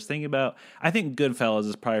Driver. I think Goodfellas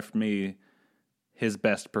is probably for me his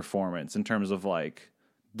best performance in terms of like,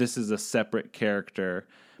 this is a separate character.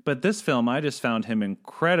 But this film, I just found him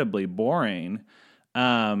incredibly boring.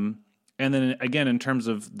 And then again, in terms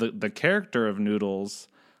of the character of Noodles,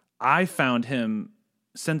 I found him,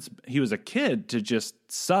 since he was a kid, to just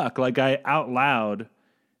suck. Like, I out loud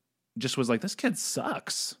just was like, this kid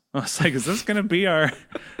sucks. I was like, is this going to be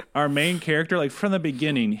our main character? Like, from the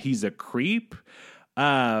beginning, he's a creep.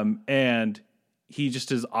 And he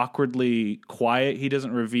just is awkwardly quiet. He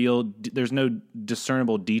doesn't reveal, there's no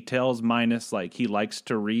discernible details minus like he likes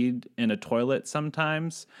to read in a toilet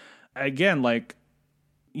sometimes. Again, like,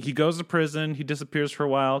 he goes to prison, he disappears for a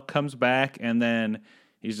while, comes back, and then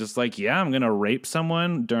he's just like, yeah, I'm going to rape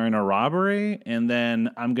someone during a robbery, and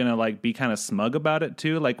then I'm going to, like, be kind of smug about it,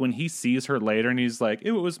 too. Like, when he sees her later and he's like,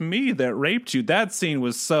 it was me that raped you. That scene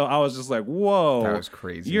was so... I was just like, whoa. That was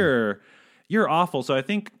crazy. You're awful. So I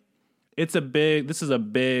think this is a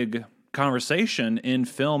big conversation in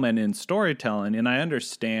film and in storytelling, and I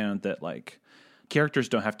understand that, like, characters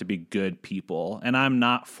don't have to be good people, and I'm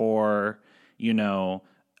not for, you know,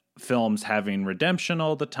 films having redemption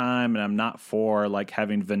all the time, and I'm not for like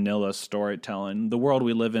having vanilla storytelling. The world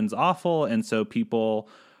we live in is awful, and so people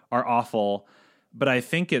are awful. But I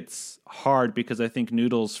think it's hard because I think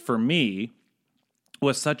Noodles, for me,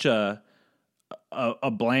 was such a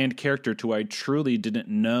bland character to where I truly didn't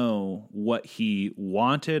know what he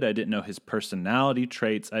wanted. I didn't know his personality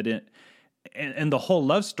traits. I didn't, and the whole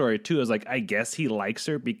love story too is like, I guess he likes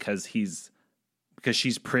her because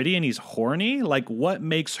she's pretty and he's horny. Like, what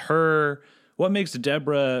makes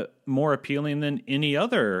Deborah more appealing than any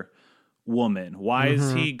other woman? Why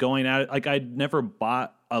is he going at it? Like, I'd never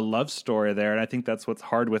bought a love story there. And I think that's what's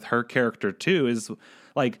hard with her character too, is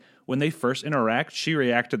like, when they first interact, she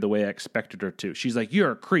reacted the way I expected her to. She's like,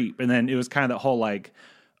 you're a creep. And then it was kind of that whole like,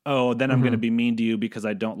 oh, then I'm going to be mean to you because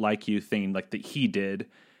I don't like you thing, like that he did.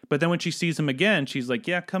 But then when she sees him again, she's like,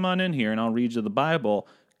 yeah, come on in here and I'll read you the Bible.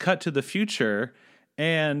 Cut to the future.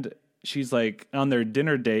 And she's like, on their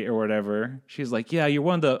dinner date or whatever, she's like, yeah, you're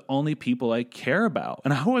one of the only people I care about.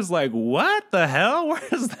 And I was like, what the hell? Where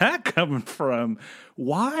is that coming from?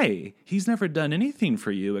 Why? He's never done anything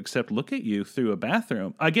for you except look at you through a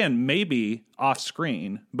bathroom. Again, maybe off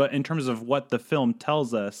screen, but in terms of what the film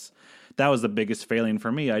tells us, that was the biggest failing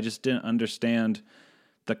for me. I just didn't understand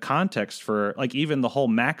the context for, like, even the whole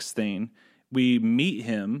Max thing. We meet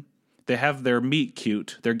him. They have their meet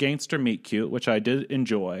cute, their gangster meet cute, which I did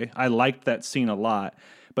enjoy. I liked that scene a lot.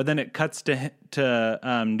 But then it cuts to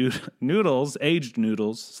Noodles, aged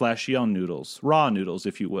Noodles / young Noodles, raw Noodles,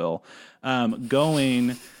 if you will,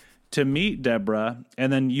 going to meet Deborah.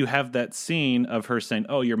 And then you have that scene of her saying,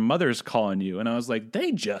 oh, your mother's calling you. And I was like,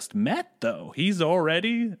 they just met, though. He's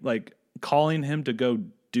already, like, calling him to go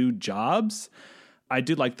do jobs. I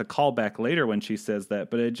do like the callback later when she says that.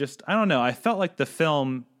 But it just, I don't know. I felt like the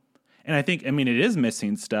film... And I think, I mean, it is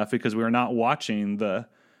missing stuff because we were not watching the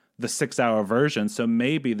 6-hour version. So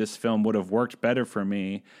maybe this film would have worked better for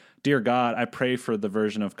me. Dear God, I pray for the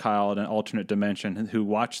version of Kyle in an alternate dimension who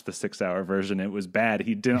watched the 6-hour version. It was bad.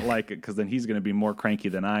 He didn't like it because then he's going to be more cranky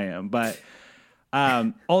than I am. But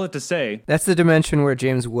all that to say. That's the dimension where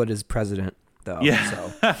James Wood is president, though. Yeah.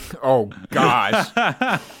 So. Oh,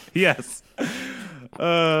 gosh. Yes.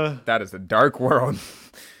 That is a dark world.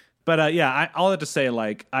 But all that to say,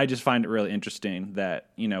 like, I just find it really interesting that,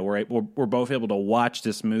 you know, we're both able to watch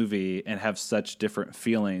this movie and have such different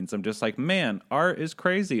feelings. I'm just like, man, art is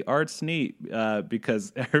crazy, art's neat.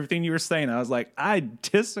 Because everything you were saying, I was like, I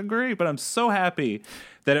disagree, but I'm so happy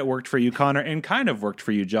that it worked for you, Connor, and kind of worked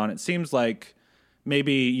for you, John. It seems like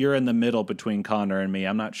maybe you're in the middle between Connor and me.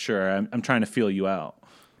 I'm not sure. I'm trying to feel you out.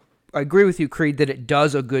 I agree with you, Creed, that it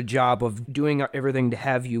does a good job of doing everything to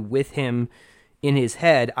have you with him in his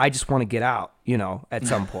head. I just want to get out, you know, at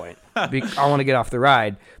some point. I want to get off the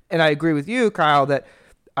ride. And I agree with you, Kyle, that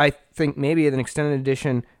I think maybe in an extended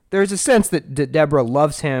edition, there's a sense that Deborah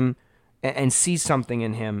loves him and sees something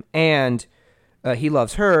in him. And he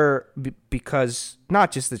loves her because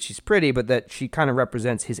not just that she's pretty, but that she kind of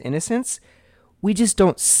represents his innocence. We just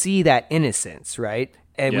don't see that innocence, right?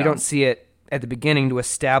 And we don't see it at the beginning to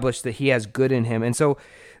establish that he has good in him. And so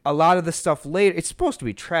a lot of the stuff later, it's supposed to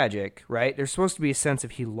be tragic, right? There's supposed to be a sense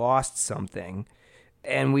of he lost something,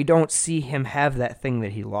 and we don't see him have that thing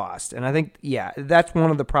that he lost. And I think, yeah, that's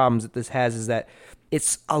one of the problems that this has, is that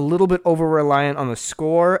it's a little bit over-reliant on the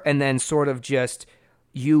score and then sort of just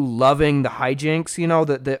you loving the hijinks. You know,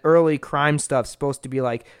 the early crime stuff's supposed to be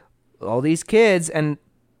like, all these kids, and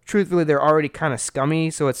truthfully, they're already kind of scummy,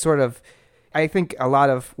 so it's sort of, I think a lot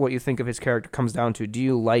of what you think of his character comes down to,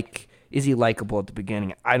 is he likable at the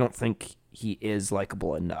beginning? I don't think he is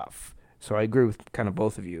likable enough. So I agree with kind of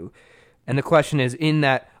both of you. And the question is, in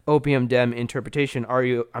that Opium Den interpretation,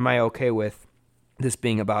 am I okay with this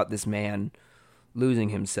being about this man losing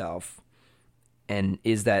himself? And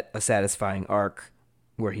is that a satisfying arc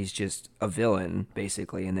where he's just a villain,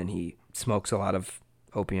 basically, and then he smokes a lot of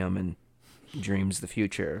opium and dreams the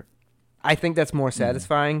future? I think that's more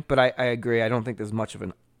satisfying, but I agree. I don't think there's much of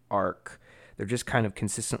an arc. They're just kind of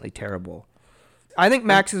consistently terrible. I think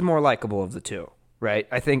Max is more likable of the two, right?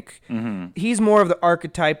 I think he's more of the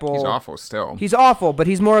archetypal... He's awful still. He's awful, but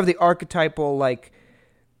he's more of the archetypal, like,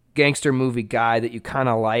 gangster movie guy that you kind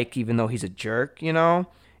of like, even though he's a jerk, you know?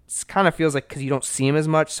 It kind of feels like, because you don't see him as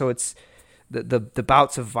much, so it's... The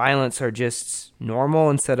bouts of violence are just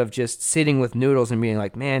normal instead of just sitting with Noodles and being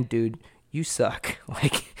like, man, dude, you suck.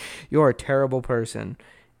 Like, you're a terrible person.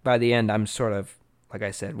 By the end, I'm sort of, like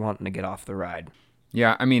I said, wanting to get off the ride.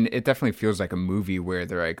 Yeah, I mean, it definitely feels like a movie where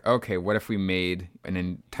they're like, okay, what if we made an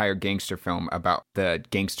entire gangster film about the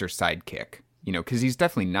gangster sidekick? You know, because he's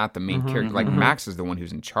definitely not the main character. Like, Max is the one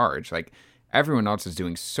who's in charge. Like, everyone else is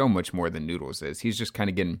doing so much more than Noodles is. He's just kind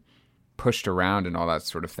of getting pushed around and all that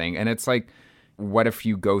sort of thing. And it's like, what if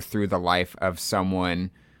you go through the life of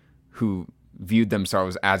someone who viewed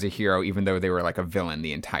themselves as a hero even though they were like a villain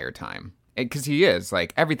the entire time? Because he is,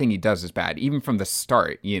 like, everything he does is bad, even from the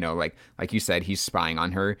start, you know, like you said, he's spying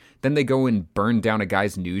on her. Then they go and burn down a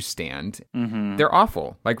guy's newsstand. They're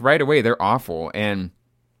awful. Like, right away, they're awful. And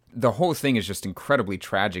the whole thing is just incredibly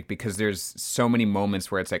tragic because there's so many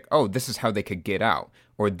moments where it's like, oh, this is how they could get out.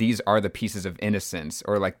 Or these are the pieces of innocence.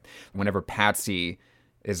 Or like whenever Patsy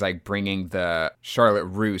is like bringing the Charlotte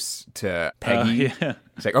Russe to Peggy.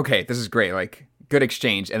 It's like, okay, this is great. Like, good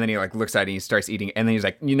exchange. And then he like looks at it and he starts eating. And then he's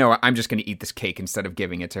like, you know what? I'm just going to eat this cake instead of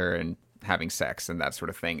giving it to her and having sex and that sort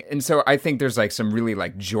of thing. And so I think there's like some really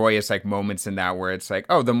like joyous like moments in that where it's like,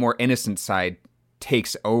 oh, the more innocent side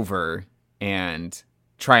takes over and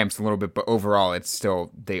triumphs a little bit. But overall, it's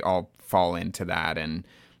still, they all fall into that. And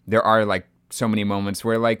there are like so many moments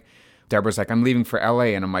where like Deborah's like, I'm leaving for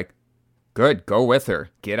LA. And I'm like, good, go with her.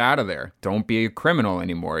 Get out of there. Don't be a criminal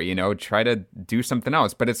anymore, you know, try to do something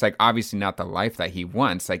else. But it's like obviously not the life that he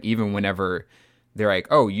wants. Like even whenever they're like,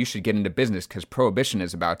 oh, you should get into business because prohibition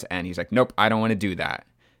is about to end. He's like, nope, I don't want to do that.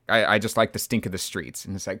 I just like the stink of the streets.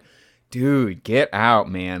 And it's like, dude, get out,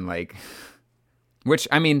 man. Like, which,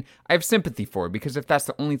 I mean, I have sympathy for because if that's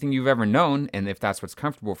the only thing you've ever known and if that's what's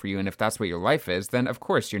comfortable for you and if that's what your life is, then of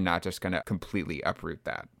course you're not just going to completely uproot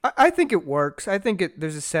that. I think it works. I think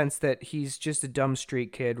there's a sense that he's just a dumb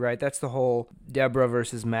street kid, right? That's the whole Deborah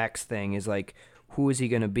versus Max thing is like, who is he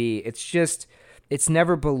going to be? It's just, it's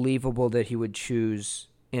never believable that he would choose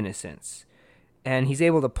innocence. And he's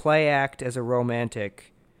able to play act as a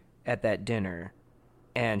romantic at that dinner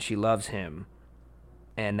and she loves him.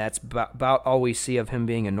 And that's about all we see of him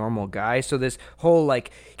being a normal guy. So this whole,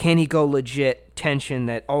 like, can he go legit tension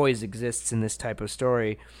that always exists in this type of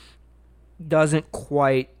story doesn't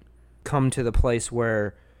quite come to the place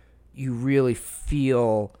where you really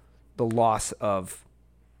feel the loss of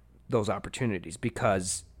those opportunities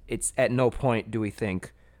because it's at no point do we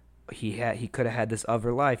think he could have had this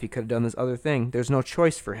other life. He could have done this other thing. There's no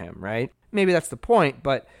choice for him, right? Maybe that's the point,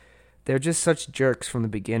 but they're just such jerks from the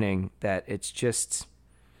beginning that it's just...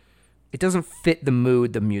 it doesn't fit the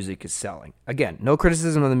mood the music is selling. Again, no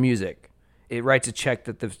criticism of the music. It writes a check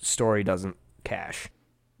that the story doesn't cash.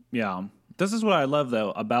 Yeah. This is what I love,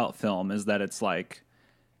 though, about film, is that it's like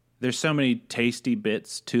there's so many tasty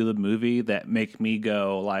bits to the movie that make me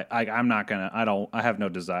go, like, I have no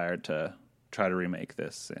desire to try to remake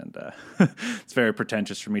this. And it's very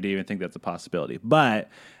pretentious for me to even think that's a possibility. But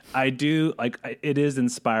I do, like, it is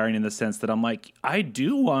inspiring in the sense that I'm like, I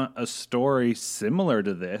do want a story similar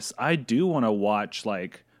to this. I do want to watch,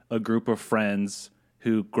 like, a group of friends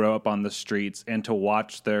who grow up on the streets and to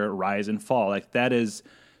watch their rise and fall. Like, that is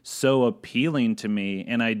so appealing to me.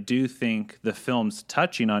 And I do think the film's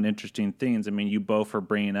touching on interesting things. I mean, you both are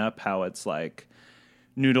bringing up how it's like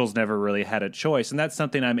Noodles never really had a choice. And that's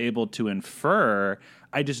something I'm able to infer.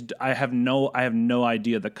 I have no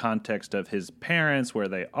idea the context of his parents, where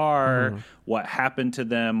they are, what happened to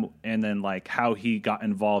them, and then like how he got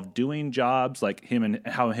involved doing jobs, like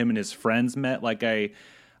how him and his friends met. Like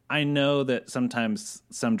I know that sometimes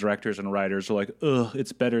some directors and writers are like, ugh,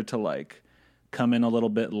 it's better to like come in a little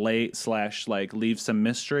bit late / like leave some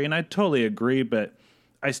mystery. And I totally agree, but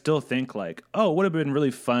I still think like, oh, it would have been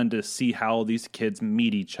really fun to see how these kids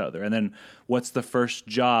meet each other. And then what's the first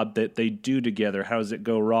job that they do together? How does it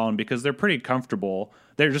go wrong? Because they're pretty comfortable.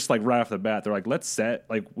 They're just like right off the bat, they're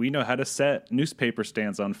like, we know how to set newspaper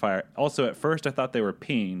stands on fire. Also, at first I thought they were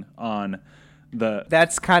peeing on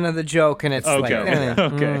that's kind of the joke, and it's okay. like,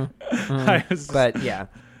 Okay. But yeah,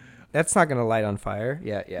 that's not going to light on fire.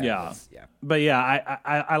 Yeah. But yeah,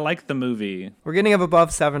 I like the movie. We're getting up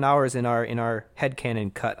above 7 hours in our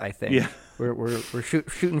headcanon cut, I think. Yeah. We're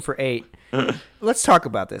shooting for 8. Let's talk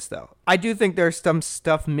about this, though. I do think there's some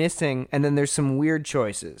stuff missing, and then there's some weird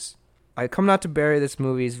choices. I come not to bury this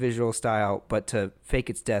movie's visual style, but to fake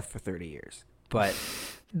its death for 30 years. But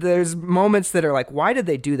there's moments that are like, why did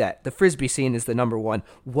they do that? The Frisbee scene is the number one.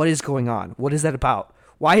 What is going on? What is that about?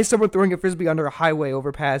 Why is someone throwing a Frisbee under a highway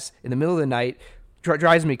overpass in the middle of the night?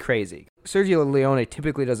 Drives me crazy. Sergio Leone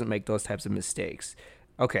typically doesn't make those types of mistakes.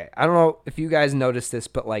 Okay, I don't know if you guys noticed this,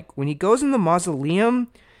 but like when he goes in the mausoleum,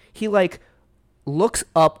 he like looks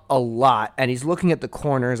up a lot and he's looking at the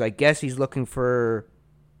corners. I guess he's looking for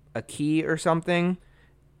a key or something.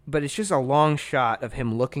 But it's just a long shot of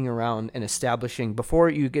him looking around and establishing. Before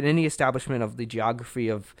you get any establishment of the geography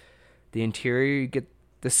of the interior, you get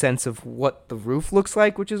the sense of what the roof looks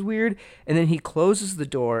like, which is weird. And then he closes the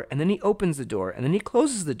door, and then he opens the door, and then he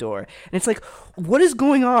closes the door. And it's like, what is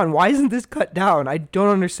going on? Why isn't this cut down? I don't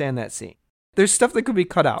understand that scene. There's stuff that could be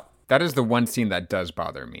cut out. That is the one scene that does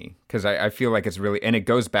bother me, because I feel like it's really, and it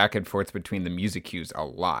goes back and forth between the music cues a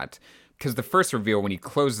lot. Because the first reveal, when he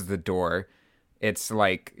closes the door, it's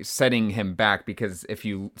like setting him back, because if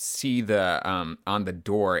you see the on the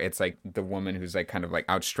door, it's like the woman who's like kind of like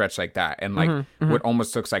outstretched like that, and like what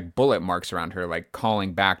almost looks like bullet marks around her, like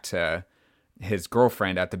calling back to his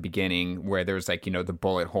girlfriend at the beginning, where there's like, you know, the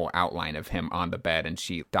bullet hole outline of him on the bed, and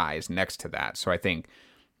she dies next to that. So I think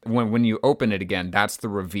when you open it again, that's the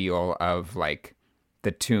reveal of like the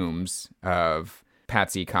tombs of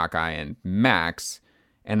Patsy, Cockeye, and Max,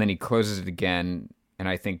 and then he closes it again. And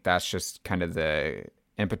I think that's just kind of the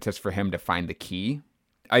impetus for him to find the key.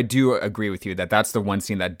 I do agree with you that that's the one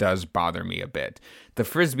scene that does bother me a bit. The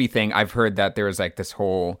Frisbee thing, I've heard that there was like this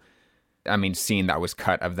whole, scene that was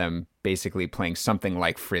cut of them basically playing something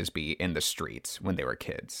like Frisbee in the streets when they were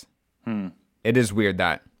kids. It is weird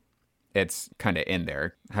that it's kind of in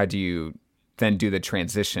there. How do you then do the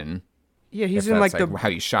transition? Yeah, he's in like how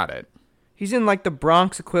you shot it. He's in like the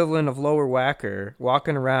Bronx equivalent of Lower Wacker,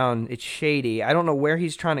 walking around. It's shady. I don't know where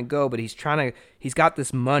he's trying to go, but he's got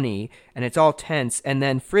this money, and it's all tense. And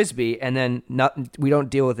then Frisbee, and then we don't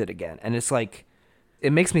deal with it again. And it's like,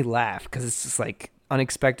 it makes me laugh because it's just like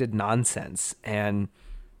unexpected nonsense, and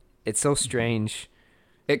it's so strange.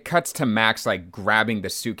 It cuts to Max like grabbing the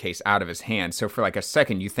suitcase out of his hand. So for like a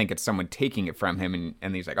second, you think it's someone taking it from him,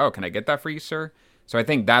 and he's like, "Oh, can I get that for you, sir?" So I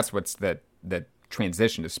think that's what's the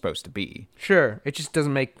transition is supposed to be. Sure. It just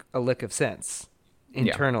doesn't make a lick of sense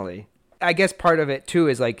internally. Yeah. I guess part of it too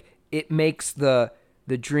is like it makes the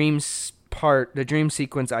dream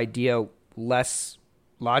sequence idea less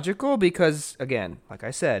logical, because again, like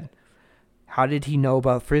I said, how did he know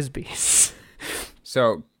about Frisbees?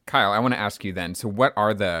 So Kyle, I want to ask you then, so what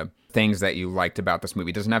are the things that you liked about this movie?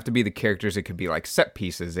 It doesn't have to be the characters, it could be like set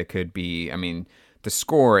pieces, it could be, the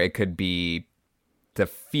score, it could be the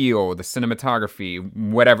feel, the cinematography,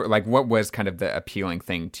 whatever, like what was kind of the appealing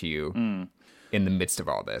thing to you? in the midst of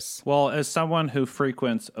all this. Well, as someone who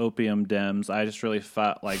frequents opium dens, I just really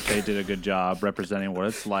felt like they did a good job representing what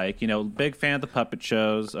it's like. You know, big fan of the puppet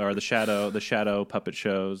shows or the shadow puppet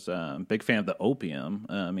shows. Big fan of the opium.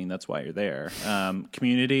 I mean, that's why you're there.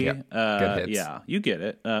 Community. Yep. Good hits. Yeah, you get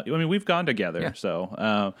it. I mean, we've gone together, Yeah.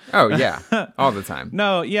 so. Oh yeah, all the time.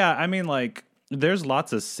 No, yeah, I mean, like, there's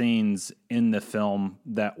lots of scenes in the film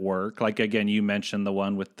that work. Like, again, you mentioned the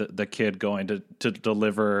one with the kid going to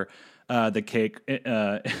deliver the cake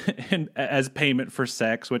as payment for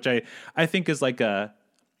sex, which I think is like I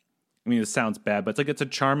mean, it sounds bad, but it's a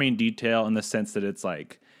charming detail in the sense that it's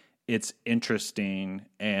like, it's interesting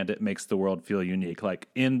and it makes the world feel unique. Like,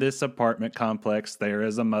 in this apartment complex, there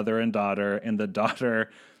is a mother and daughter, and the daughter,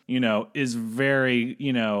 you know, is very,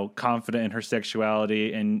 you know, confident in her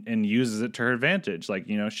sexuality and uses it to her advantage. Like,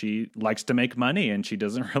 you know, she likes to make money and she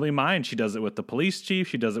doesn't really mind. She does it with the police chief.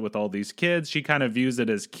 She does it with all these kids. She kind of views it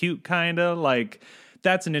as cute, kind of like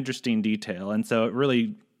that's an interesting detail. And so it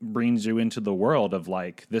really brings you into the world of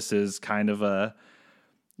like, this is kind of a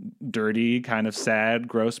dirty, kind of sad,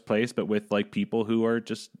 gross place, but with like people who are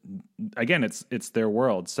just, again, it's their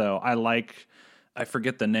world. So I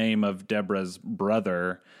forget the name of Deborah's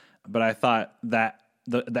brother, but I thought that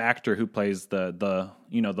the actor who plays the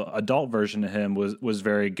you know, the adult version of him was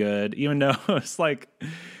very good, even though it's like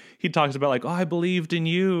he talks about like, oh, I believed in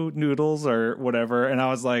you, Noodles, or whatever, and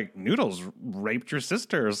I was like, Noodles raped your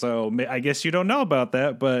sister, so I guess you don't know about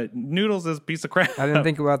that, but Noodles is a piece of crap. I didn't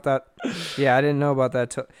think about that. Yeah, I didn't know about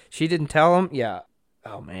that. She didn't tell him. Yeah.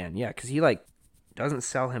 Oh man, yeah, because he like doesn't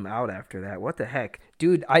sell him out after that. What the heck,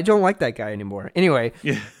 dude? I don't like that guy anymore. Anyway.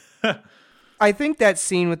 Yeah. I think that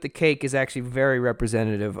scene with the cake is actually very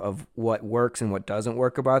representative of what works and what doesn't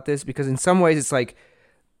work about this, because in some ways it's like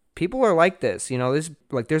people are like this, you know,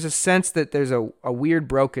 there's a sense that there's a weird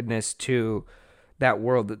brokenness to that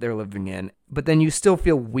world that they're living in, but then you still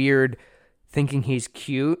feel weird thinking he's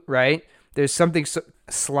cute, right? There's something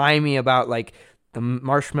slimy about like the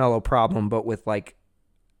marshmallow problem, but with like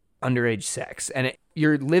underage sex, and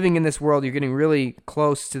you're living in this world, you're getting really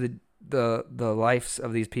close to the lives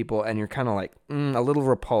of these people, and you're kind of like a little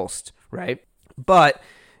repulsed, right? But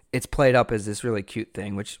it's played up as this really cute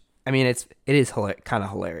thing, which I mean, it is kind of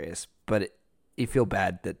hilarious, but you feel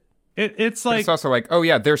bad that it's but like, it's also like, oh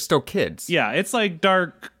yeah, they're still kids. yeah, it's like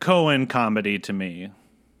dark Cohen comedy to me.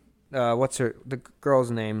 what's the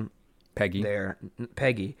girl's name? Peggy. There,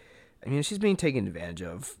 Peggy. I mean, she's being taken advantage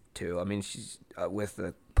of too. I mean, she's with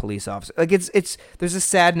the police officer. Like it's there's a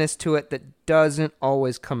sadness to it that doesn't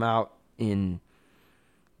always come out in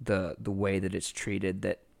the way that it's treated.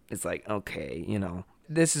 That it's like, okay, you know,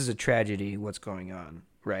 this is a tragedy. What's going on,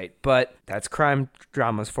 right? But that's crime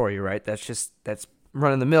dramas for you, right? That's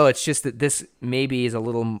run of the mill. It's just that this maybe is a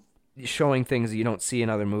little showing things that you don't see in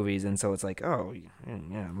other movies, and so it's like, oh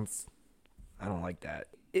yeah, I don't like that.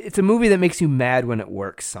 It's a movie that makes you mad when it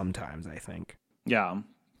works sometimes, I think. Yeah.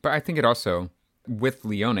 But I think it also, with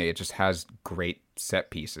Leone, it just has great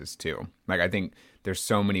set pieces too. Like, I think there's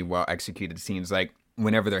so many well executed scenes. Like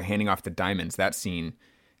whenever they're handing off the diamonds, that scene,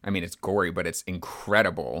 I mean, it's gory, but it's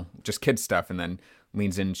incredible. Just kid stuff. And then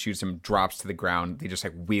leans in, shoots him, drops to the ground. They just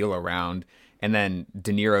like wheel around. And then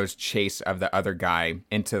De Niro's chase of the other guy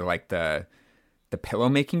into like the pillow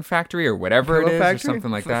making factory or whatever it is, Factory? or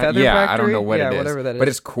something like that. Feather Yeah, factory? I don't know what Yeah, it is. whatever that But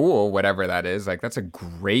is. it's cool, whatever that is. Like, that's a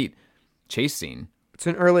great chase scene. It's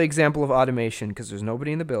an early example of automation because there's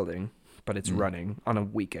nobody in the building, but it's running on a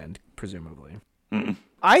weekend, presumably.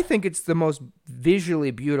 I think it's the most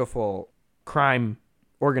visually beautiful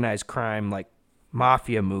organized crime, like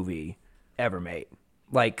mafia movie ever made.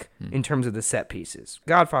 Like, in terms of the set pieces.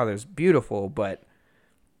 Godfather's beautiful, but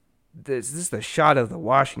this is the shot of the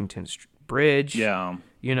Washington Bridge. Yeah.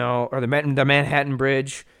 You know, or the Manhattan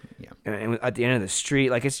Bridge. Yeah. And at the end of the street,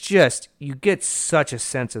 like, it's just, you get such a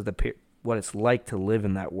sense of what it's like to live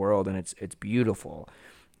in that world, and it's beautiful.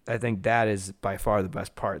 I think that is by far the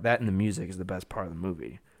best part. That and the music is the best part of the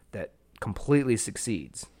movie that completely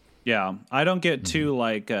succeeds. Yeah. I don't get too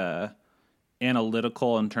like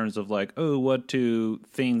analytical in terms of like, oh, what do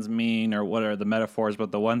things mean or what are the metaphors?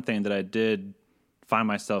 But the one thing that I did find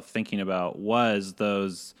myself thinking about was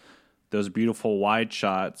those beautiful wide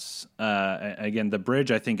shots. Again, the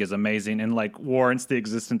bridge I think is amazing and like warrants the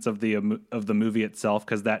existence of the movie itself,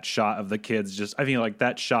 because that shot of the kids just, I think like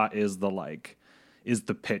that shot is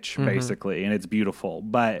the pitch basically, and it's beautiful.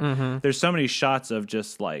 But there's so many shots of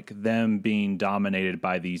just like them being dominated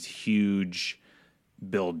by these huge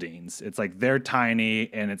buildings. It's like they're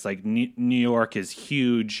tiny, and it's like New York is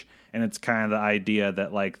huge, and it's kind of the idea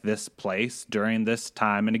that like this place during this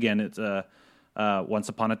time, and again, it's once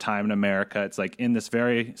upon a time in America, it's like in this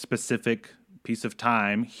very specific piece of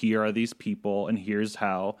time. Here are these people, and here's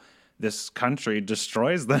how this country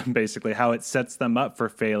destroys them, basically, how it sets them up for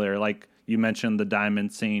failure. Like you mentioned the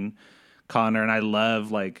diamond scene, Connor, and I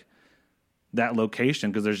love like that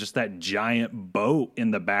location because there's just that giant boat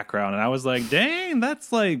in the background. And I was like, dang,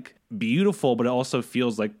 that's like beautiful, but it also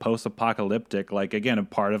feels like post-apocalyptic. Like, again, a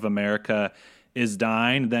part of America is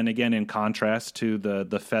dying. Then again, in contrast to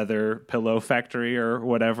the feather pillow factory or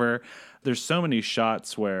whatever, there's so many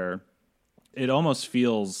shots where it almost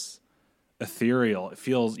feels ethereal. It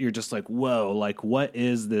feels, you're just like, whoa, like what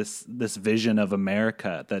is this vision of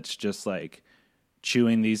America that's just like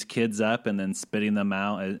chewing these kids up and then spitting them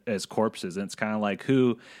out as corpses? And it's kind of like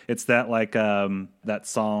it's that like that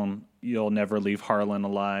song, You'll Never Leave Harlan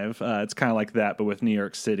Alive. It's kind of like that, but with New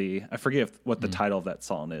York City. I forget what the title of that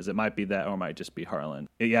song is. It might be that, or it might just be Harlan.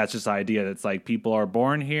 It's just the idea that it's like people are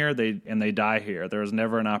born here, they die here. There was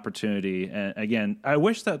never an opportunity. And again, I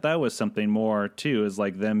wish that was something more too, is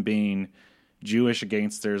like them being Jewish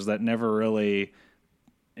gangsters that never really,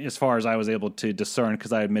 as far as I was able to discern,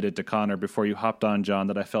 because I admitted to Connor before you hopped on, John,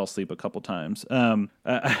 that I fell asleep a couple times.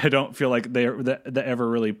 I don't feel like they ever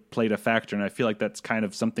really played a factor, and I feel like that's kind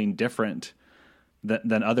of something different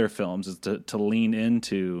than other films, is to lean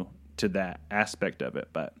into that aspect of it.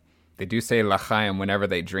 But they do say l'chaim whenever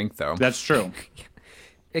they drink, though. That's true.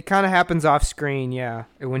 It kind of happens off screen, yeah,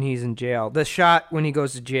 when he's in jail. The shot when he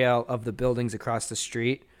goes to jail of the buildings across the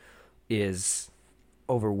street is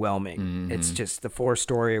overwhelming. Mm-hmm. It's just the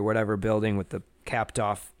 4-story or whatever building with the capped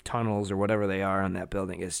off tunnels or whatever they are on that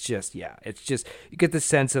building. It's just you get the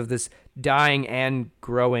sense of this dying and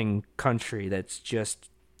growing country that's just,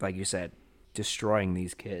 like you said, destroying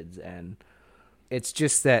these kids. And it's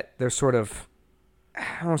just that they're sort of,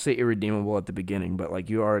 I don't want to say irredeemable at the beginning, but like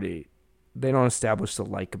they don't establish the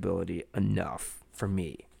likability enough for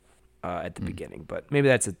me at the beginning. But maybe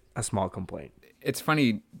that's a small complaint. It's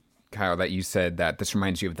funny, Kyle, that you said that this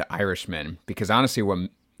reminds you of The Irishman, because honestly, what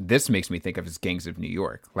this makes me think of is Gangs of New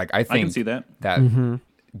York. Like, I think I can see that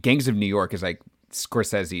Gangs of New York is like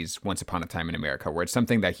Scorsese's Once Upon a Time in America, where it's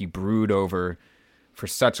something that he brewed over for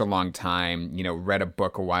such a long time, read a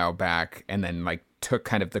book a while back, and then like took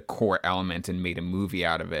kind of the core element and made a movie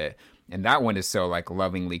out of it. And that one is so like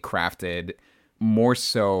lovingly crafted, more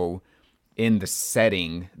so in the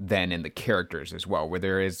setting than in the characters as well, where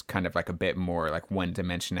there is kind of like a bit more like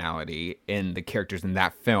one-dimensionality in the characters in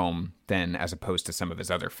that film than as opposed to some of his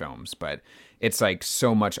other films. But it's like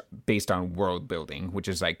so much based on world building, which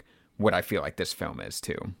is like what I feel like this film is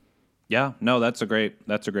too. Yeah, no, that's a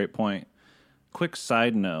great point. Quick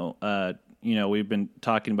side note, we've been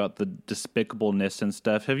talking about the despicableness and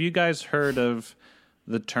stuff. Have you guys heard of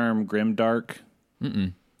the term grimdark?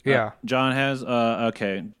 Mm-mm. Yeah. John has?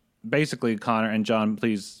 Okay. Basically, Connor and John,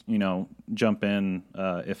 please, jump in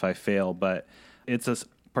if I fail, but it's a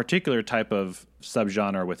particular type of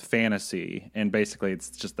subgenre with fantasy, and basically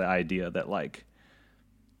it's just the idea that, like,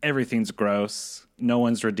 everything's gross, no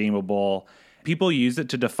one's redeemable. People use it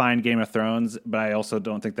to define Game of Thrones, but I also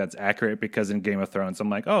don't think that's accurate, because in Game of Thrones,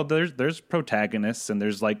 I'm like, oh, there's protagonists, and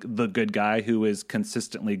there's, like, the good guy who is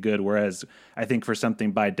consistently good, whereas I think for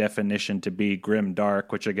something by definition to be grim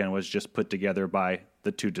dark, which, again, was just put together by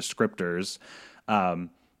the two descriptors,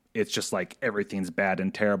 it's just like everything's bad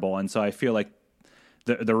and terrible. And so I feel like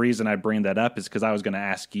the reason I bring that up is because I was going to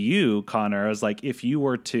ask you, Connor, I was like, if you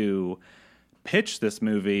were to pitch this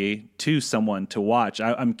movie to someone to watch,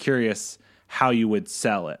 I'm curious how you would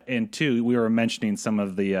sell it. And two, we were mentioning some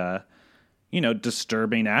of the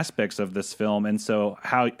disturbing aspects of this film, and so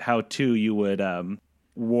how too you would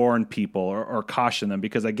warn people or caution them,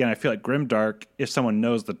 because again, I feel like grimdark, if someone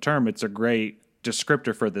knows the term, it's a great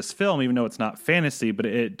descriptor for this film, even though it's not fantasy, but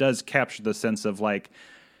it does capture the sense of like,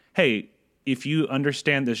 hey, if you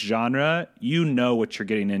understand this genre, you know what you're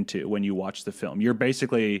getting into when you watch the film. You're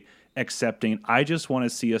basically accepting, I just want to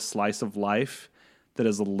see a slice of life that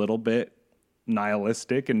is a little bit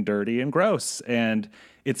nihilistic and dirty and gross. And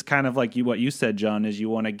it's kind of like what you said, John, is you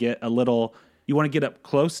want to get up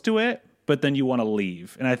close to it, but then you want to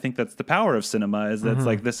leave. And I think that's the power of cinema, is that it's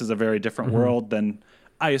like, this is a very different world than,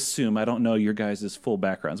 I assume, I don't know your guys' full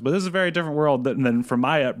backgrounds, but this is a very different world than from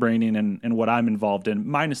my upbringing and what I'm involved in,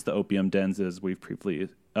 minus the opium dens, as we've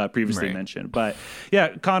previously mentioned. But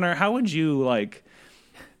yeah, Connor, how would you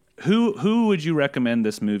who would you recommend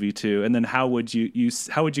this movie to, and then how would you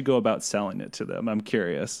go about selling it to them? I'm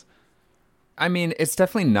curious. I mean, it's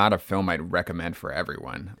definitely not a film I'd recommend for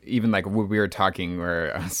everyone. Even like when we were talking,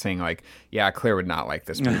 where I was saying like, yeah, Claire would not like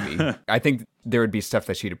this movie. I think there would be stuff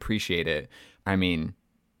that she'd appreciate it. I mean,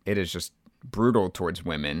 it is just brutal towards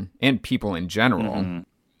women and people in general. Mm-hmm.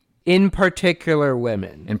 In particular,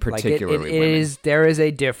 women. In particularly it women. is, there is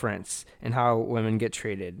a difference in how women get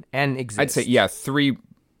treated and exist. I'd say, yeah, 3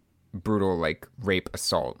 brutal, like, rape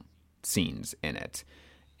assault scenes in it.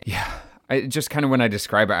 Yeah. I just kind of, when I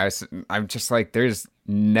describe it, I'm just like, there's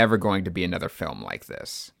never going to be another film like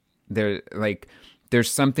this. There's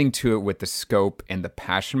something to it with the scope and the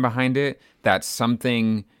passion behind it. That's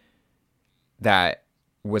something that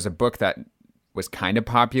was a book that was kind of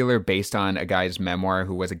popular based on a guy's memoir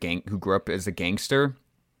who grew up as a gangster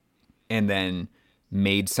and then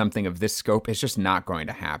made something of this scope. It's just not going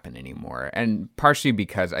to happen anymore. And partially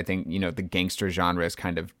because I think, the gangster genre is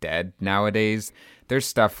kind of dead nowadays. There's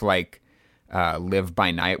stuff like Live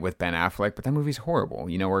by Night with Ben Affleck, but that movie's horrible,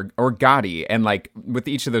 or Gotti. And like with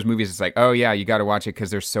each of those movies, it's like, oh yeah, you got to watch it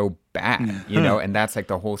because they're so bad, and that's like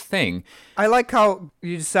the whole thing. I like how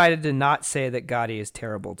you decided to not say that Gotti is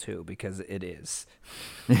terrible too, because it is.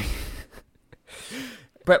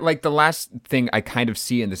 But like the last thing I kind of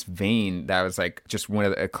see in this vein that was like just one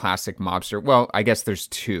of a classic mobster. Well, I guess there's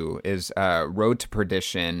 2 is Road to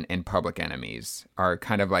Perdition and Public Enemies are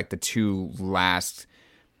kind of like the 2 last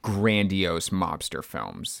grandiose mobster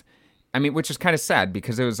films. I mean, which is kind of sad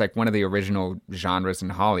because it was like one of the original genres in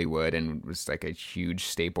Hollywood and was like a huge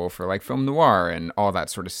staple for like film noir and all that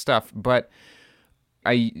sort of stuff. But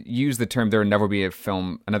I use the term, there will never be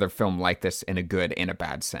another film like this in a good and a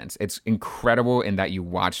bad sense. It's incredible in that you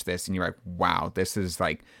watch this and you're like, wow, this is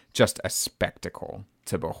like just a spectacle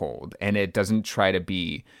to behold. And it doesn't try to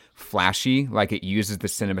be flashy. Like, it uses the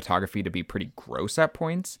cinematography to be pretty gross at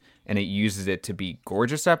points, and it uses it to be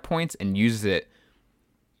gorgeous at points, and uses it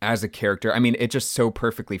as a character. I mean, it just so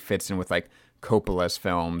perfectly fits in with like Coppola's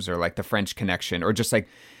films or like The French Connection, or just like,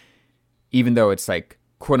 even though it's like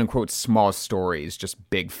quote unquote small stories, just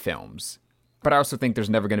big films. But I also think there's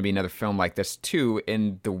never going to be another film like this too,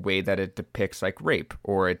 in the way that it depicts like rape,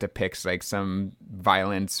 or it depicts like some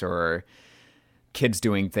violence, or kids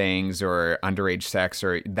doing things, or underage sex,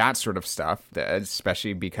 or that sort of stuff,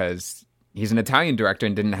 especially because he's an Italian director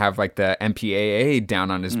and didn't have like the MPAA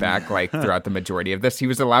down on his back like throughout the majority of this. He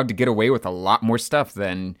was allowed to get away with a lot more stuff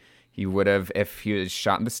than he would have if he was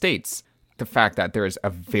shot in the States. The fact that there is a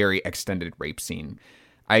very extended rape scene,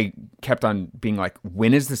 I kept on being like,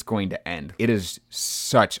 when is this going to end? It is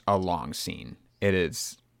such a long scene. It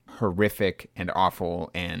is horrific and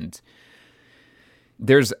awful, and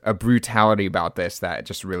there's a brutality about this that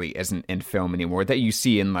just really isn't in film anymore, that you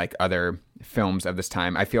see in like other films of this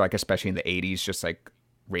time. I feel like especially in the 80s, just like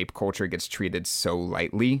rape culture gets treated so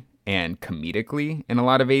lightly and comedically in a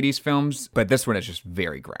lot of 80s films, but this one is just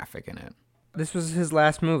very graphic in it. This was his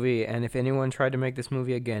last movie, and if anyone tried to make this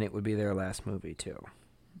movie again, it would be their last movie too.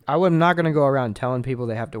 I'm not going to go around telling people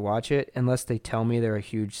they have to watch it unless they tell me they're a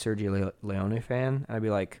huge Sergio Leone fan. And I'd be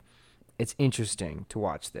like, it's interesting to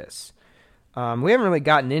watch this. We haven't really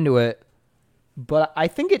gotten into it, but I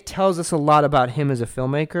think it tells us a lot about him as a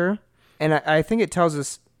filmmaker. And I think it tells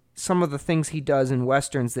us some of the things he does in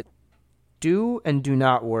Westerns that do and do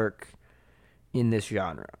not work in this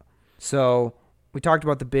genre. So we talked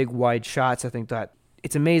about the big wide shots. I think that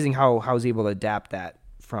it's amazing how he's able to adapt that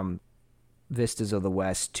from vistas of the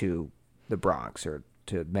West to the Bronx or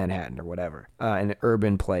to Manhattan or whatever, an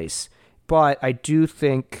urban place. But I do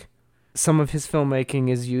think some of his filmmaking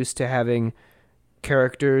is used to having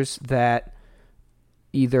characters that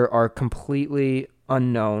either are completely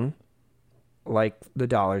unknown, like the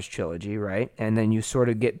Dollars trilogy, right? And then you sort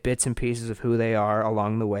of get bits and pieces of who they are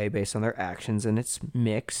along the way based on their actions, and it's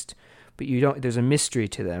mixed, but there's a mystery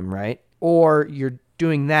to them, right? Or you're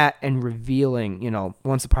doing that and revealing,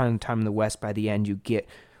 Once Upon a Time in the West, by the end, you get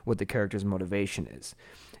what the character's motivation is.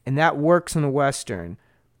 And that works in a Western.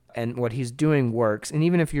 And what he's doing works. And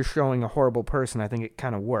even if you're showing a horrible person, I think it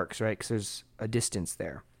kind of works, right? Because there's a distance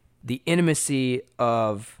there. The intimacy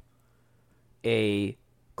of a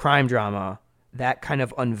crime drama, that kind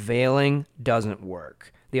of unveiling doesn't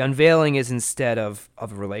work. The unveiling is instead of a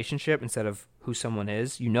relationship, instead of who someone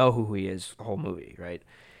is. You know who he is the whole movie, right?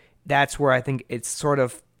 That's where I think it's sort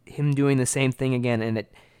of him doing the same thing again, and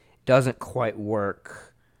it doesn't quite work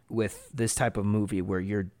with this type of movie where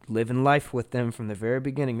you're living life with them from the very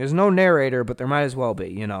beginning. There's no narrator, but there might as well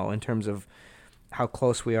be, in terms of how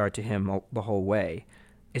close we are to him the whole way.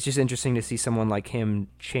 It's just interesting to see someone like him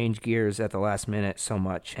change gears at the last minute so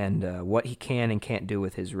much, and what he can and can't do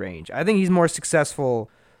with his range. I think he's more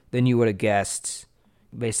successful than you would have guessed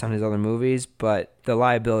based on his other movies, but the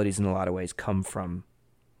liabilities in a lot of ways come from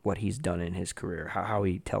what he's done in his career, how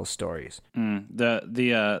he tells stories.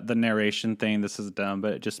 The narration thing, this is dumb,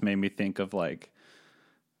 but it just made me think of like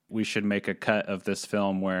we should make a cut of this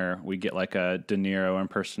film where we get like a De Niro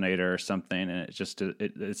impersonator or something, and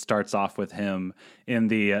it starts off with him in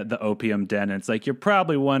the opium den, and it's like, you're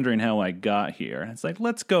probably wondering how I got here. And it's like,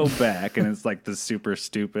 let's go back, and it's like the super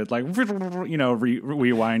stupid, like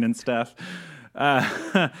rewind and stuff.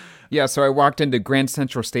 Yeah, so I walked into Grand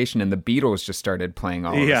Central Station and the Beatles just started playing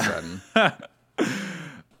all of a sudden.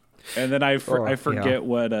 And then I forget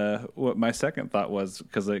what my second thought was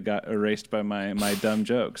because it got erased by my dumb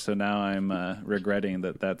joke. So now I'm regretting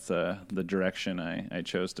that's the direction I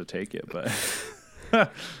chose to take it. But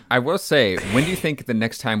I will say, when do you think the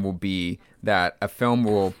next time will be that a film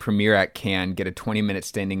will premiere at Cannes, get a 20-minute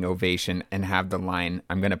standing ovation, and have the line,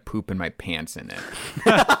 "I'm going to poop in my pants" in it?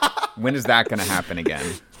 When is that going to happen again?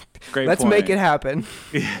 Great Let's point. make it happen.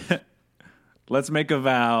 Let's make a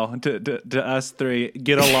vow to us three,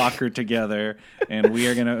 get a locker together, and we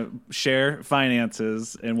are going to share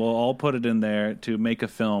finances, and we'll all put it in there to make a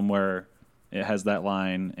film where it has that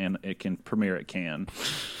line and it can premiere at Cannes.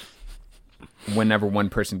 Whenever one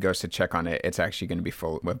person goes to check on it, it's actually going to be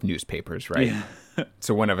full of newspapers, right? Yeah.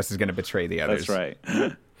 So one of us is going to betray the others. That's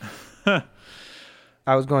right.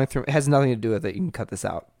 I was going through, it has nothing to do with it. You can cut this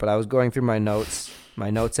out. But I was going through my notes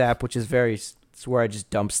app, which is it's where I just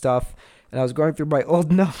dump stuff. And I was going through my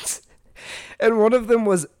old notes. And one of them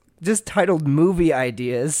was just titled movie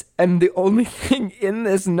ideas. And the only thing in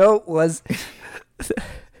this note was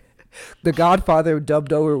The Godfather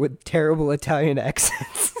dubbed over with terrible Italian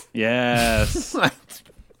accents. Yes.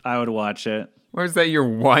 I would watch it. Was that your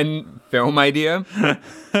one film idea?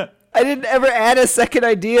 I didn't ever add a second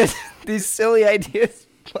idea to these silly ideas.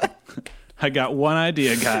 I got one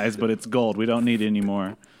idea, guys, but it's gold. We don't need any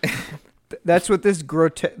more. That's what this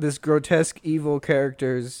grotesque evil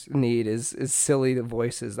characters need is silly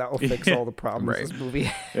voices. That will fix all the problems in this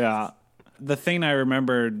movie. Yeah. The thing I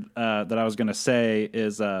remembered that I was going to say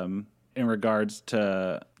is in regards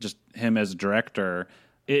to just him as director,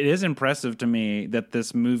 it is impressive to me that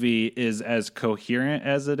this movie is as coherent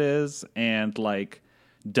as it is and like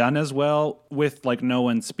done as well with like no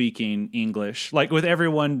one speaking English, like with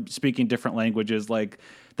everyone speaking different languages. Like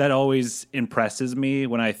that always impresses me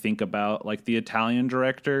when I think about like the Italian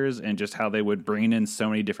directors and just how they would bring in so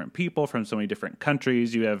many different people from so many different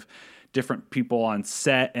countries. You have different people on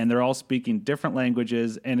set and they're all speaking different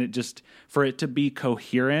languages, and it just, for it to be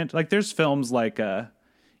coherent, like there's films like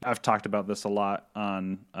I've talked about this a lot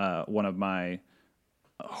on one of my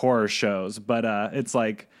horror shows, but it's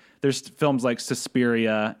like there's films like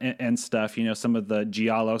Suspiria and stuff, you know, some of the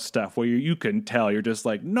Giallo stuff where you can tell you're just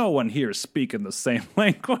like, no one here is speaking the same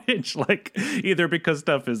language, like either because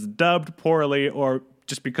stuff is dubbed poorly or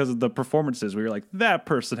just because of the performances where you're like, that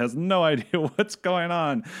person has no idea what's going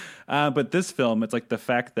on. But this film, it's like the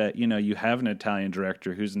fact that, you know, you have an Italian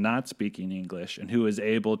director who's not speaking English and who is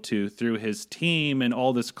able to, through his team and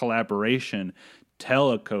all this collaboration,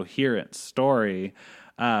 tell a coherent story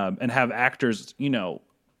and have actors, you know,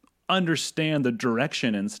 understand the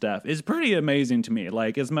direction and stuff is pretty amazing to me.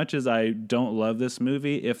 Like, as much as I don't love this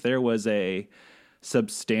movie, if there was a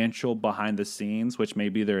substantial behind the scenes, which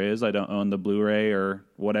maybe there is, I don't own the Blu-ray or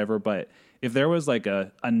whatever, but if there was like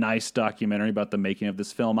a nice documentary about the making of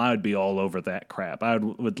this film, I would be all over that crap. I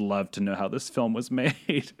would love to know how this film was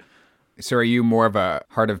made. So are you more of a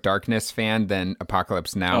Heart of Darkness fan than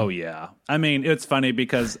Apocalypse Now? Oh yeah. I mean, it's funny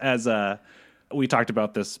because we talked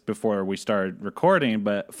about this before we started recording,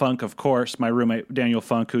 but Funk, of course, my roommate Daniel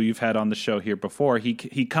Funk, who you've had on the show here before, he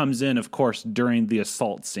comes in, of course, during the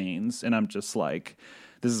assault scenes, and I'm just like,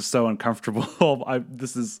 this is so uncomfortable.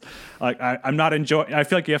 This is like I'm not enjoying. I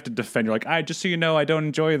feel like you have to defend. You're like, just so you know, I don't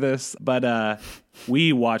enjoy this. But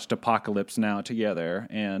we watched Apocalypse Now together,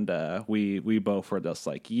 and we both were just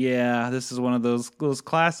like, yeah, this is one of those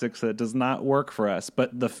classics that does not work for us.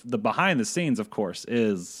 But the behind the scenes, of course,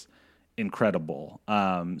 is incredible.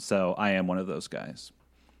 So I am one of those guys.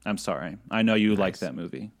 I'm sorry. I know you like that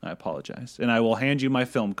movie. I apologize. And I will hand you my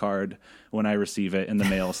film card when I receive it in the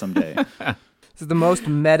mail someday. This is the most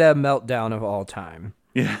meta meltdown of all time.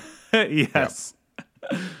 Yeah. Yes.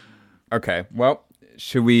 Yep. Okay. Well,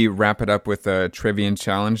 should we wrap it up with a trivia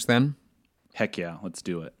challenge then? Heck yeah. Let's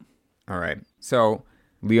do it. All right. So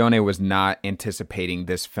Leone was not anticipating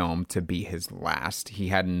this film to be his last. He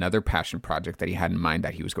had another passion project that he had in mind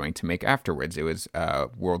that he was going to make afterwards. It was a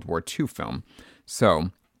World War II film.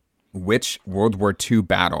 So which World War II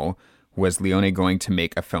battle was Leone going to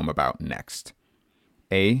make a film about next?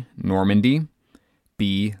 A, Normandy,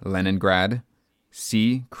 B, Leningrad,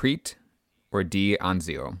 C, Crete, or D,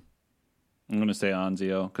 Anzio? I'm going to say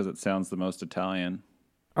Anzio because it sounds the most Italian.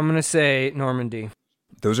 I'm going to say Normandy.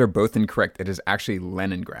 Those are both incorrect. It is actually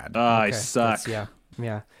Leningrad. I suck. Yeah,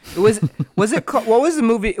 Yeah. Was it what was the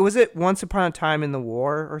movie? Was it Once Upon a Time in the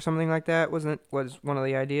War or something like that? Was one of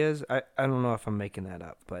the ideas? I don't know if I'm making that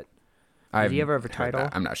up, but did he ever have a title?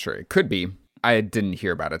 I'm not sure. It could be. I didn't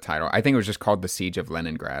hear about a title. I think it was just called The Siege of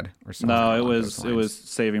Leningrad or something. No, it was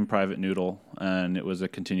Saving Private Noodle, and it was a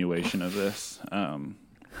continuation of this.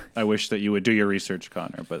 I wish that you would do your research,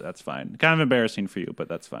 Connor, but that's fine. Kind of embarrassing for you, but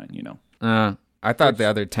that's fine, you know. I thought the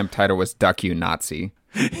other attempt title was Duck You Nazi.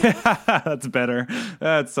 That's better.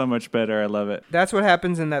 That's so much better. I love it. That's what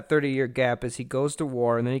happens in that 30-year gap is he goes to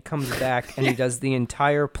war and then he comes back and he does the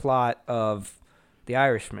entire plot of The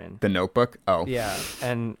Irishman. The Notebook? Oh. Yeah,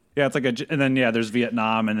 and it's like and then there's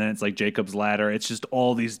Vietnam, and then it's like Jacob's Ladder. It's just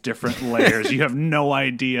all these different layers. You have no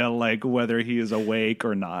idea like whether he is awake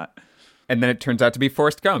or not. And then it turns out to be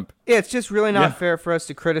Forrest Gump. Yeah, it's just really not fair for us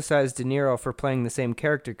to criticize De Niro for playing the same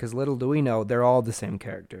character because little do we know they're all the same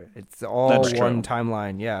character. It's all one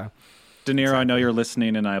timeline. Yeah. De Niro, I know you're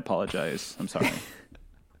listening, and I apologize. I'm sorry.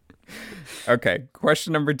 Okay,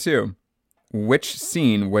 question number 2. Which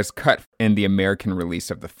scene was cut in the American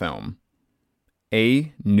release of the film?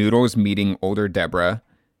 A. Noodles meeting older Deborah.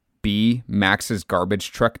 B. Max's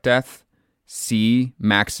garbage truck death. C.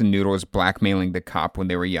 Max and Noodles blackmailing the cop when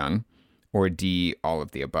they were young. Or D. All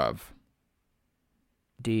of the above.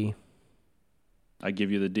 D. I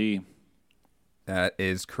give you the D. That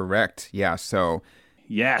is correct. Yeah, so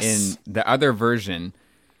yes. In the other version,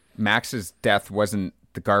 Max's death wasn't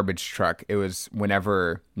the garbage truck. It was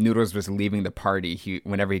whenever Noodles was leaving the party,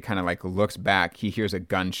 whenever he kind of like looks back, he hears a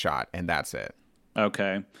gunshot, and that's it.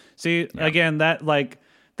 Okay. See, again, that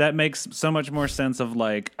makes so much more sense of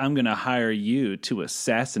like, I'm going to hire you to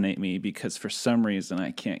assassinate me because for some reason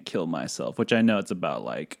I can't kill myself, which I know it's about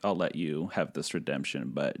like, I'll let you have this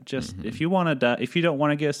redemption, but just if you want to die, if you don't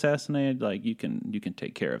want to get assassinated, like you can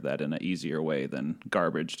take care of that in an easier way than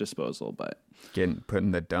garbage disposal, but getting put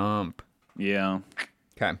in the dump. Yeah.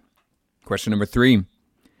 Okay. Question number 3.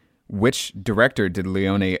 Which director did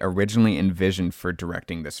Leone originally envision for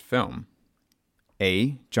directing this film?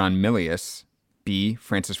 A. John Milius. B.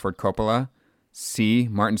 Francis Ford Coppola. C.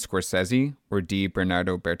 Martin Scorsese. Or D.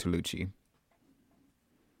 Bernardo Bertolucci.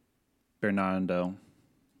 Bernardo.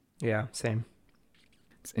 Yeah, same.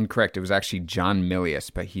 It's incorrect. It was actually John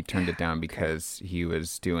Milius, but he turned it down because he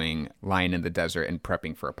was doing Lion in the Desert and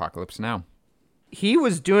prepping for Apocalypse Now. He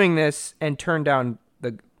was doing this and turned down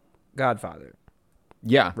The Godfather.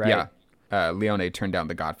 Yeah, right? Yeah. Leone turned down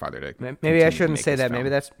The Godfather to maybe I shouldn't say that. Film.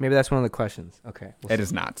 Maybe that's one of the questions. Okay, it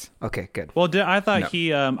is not. Okay, good. Well, I thought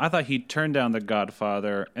he turned down The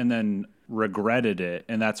Godfather and then regretted it,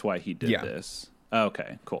 and that's why he did this.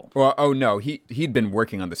 Okay, cool. Well, no, he'd been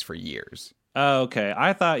working on this for years. Oh, okay.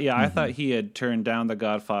 I thought he had turned down The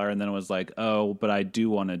Godfather and then it was like, oh, but I do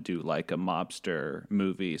want to do like a mobster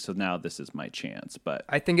movie, so now this is my chance. But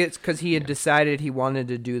I think it's because he had decided he wanted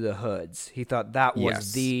to do The Hoods. He thought that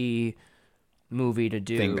was the movie to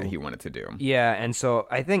do. Thing that he wanted to do. Yeah, and so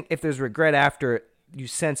I think if there's regret after, you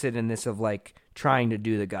sense it in this of like trying to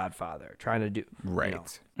do The Godfather, trying to do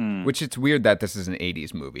right. Which it's weird that this is an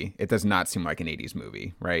 80s movie. It does not seem like an 80s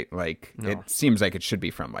movie, right? Like it seems like it should be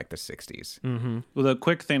from like the 60s. Mm-hmm. Well, the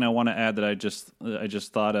quick thing I want to add that I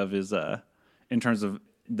just thought of is in terms of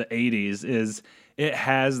the 80s is it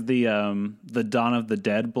has the Dawn of the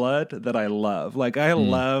Dead blood that I love. Like I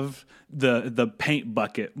love the paint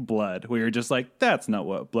bucket blood where you're just like, that's not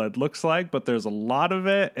what blood looks like, but there's a lot of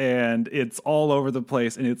it and it's all over the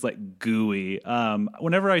place and it's like gooey.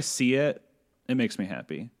 Whenever I see it, it makes me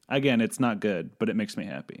happy. Again, it's not good, but it makes me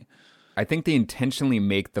happy. I think they intentionally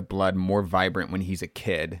make the blood more vibrant when he's a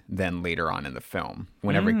kid than later on in the film.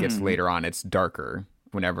 Whenever it gets later on, it's darker.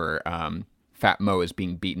 Whenever Fat Mo is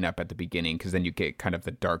being beaten up at the beginning, because then you get kind of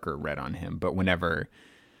the darker red on him. But whenever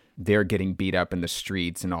they're getting beat up in the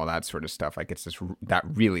streets and all that sort of stuff, like it's that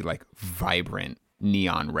really like vibrant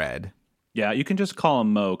neon red. Yeah, you can just call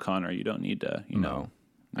him Mo, Connor. You don't need to, know.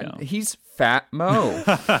 He's Fat Mo.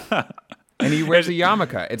 And he wears a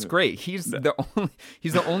yarmulke. It's great. He's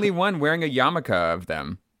the only one wearing a yarmulke of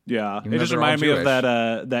them. Yeah, it just reminded me of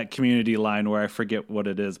that Community line where I forget what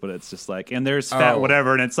it is, but it's just like, and there's fat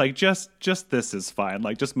whatever, and it's like just this is fine,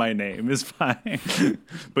 like just my name is fine.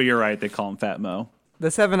 But you're right, they call him Fat Mo. The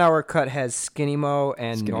 7-hour cut has Skinny Mo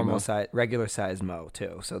and normal size, regular size Mo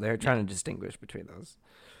too, so they're trying to distinguish between those.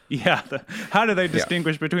 Yeah, how do they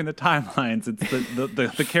distinguish between the timelines?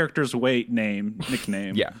 It's the character's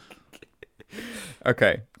nickname. Yeah.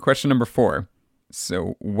 Okay, question number 4.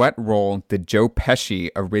 So, what role did Joe Pesci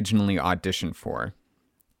originally audition for?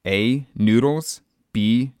 A. Noodles,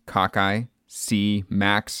 B. Cockeye, C.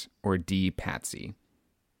 Max, or D. Patsy?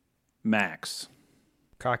 Max.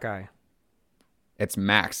 Cockeye. It's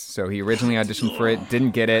Max. So he originally auditioned for it,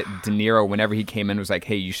 didn't get it. De Niro, whenever he came in, was like,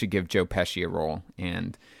 hey, you should give Joe Pesci a role.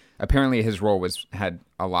 And apparently his role had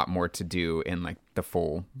a lot more to do in like the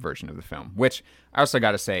full version of the film, which I also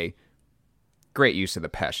got to say, great use of the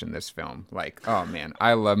Pesci in this film. Like, oh man,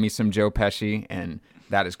 I love me some Joe Pesci, and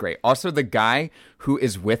that is great. Also, the guy who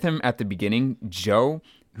is with him at the beginning, Joe,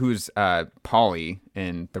 who's Paulie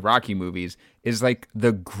in the Rocky movies, is like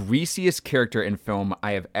the greasiest character in film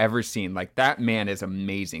I have ever seen. Like, that man is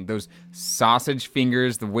amazing. Those sausage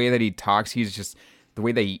fingers, the way that he talks, the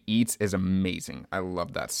way that he eats is amazing. I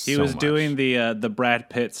love that so much. He was doing the Brad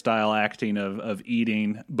Pitt style acting of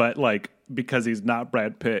eating, but like because he's not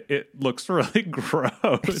Brad Pitt, it looks really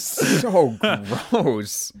gross. So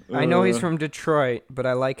gross. I know he's from Detroit, but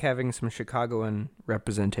I like having some Chicagoan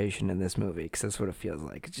representation in this movie because that's what it feels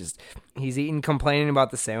like. It's just he's eating, complaining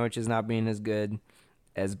about the sandwiches not being as good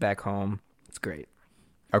as back home. It's great.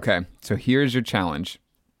 Okay, so here's your challenge.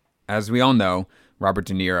 As we all know, Robert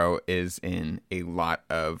De Niro is in a lot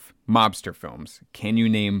of mobster films. Can you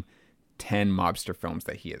name 10 mobster films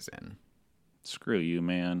that he is in? Screw you,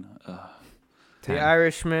 man. The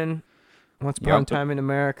Irishman, Once Upon a Time in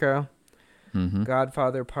America,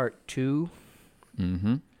 Godfather Part 2.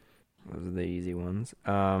 Mm-hmm. Those are the easy ones.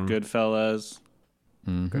 Goodfellas.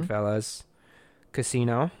 Goodfellas.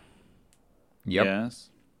 Casino. Yep. Yes.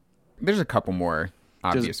 There's a couple more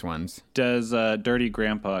obvious ones. Does Dirty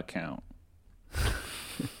Grandpa count?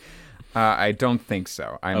 I don't think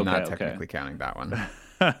so. I'm not Okay. technically counting that one.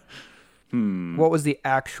 What was the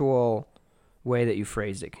actual way that you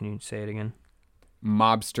phrased it? Can you say it again?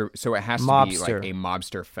 Mobster. So it has to be like a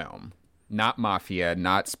mobster film. Not mafia,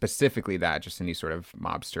 not specifically that, just any sort of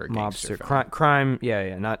mobster gangster film. Crime.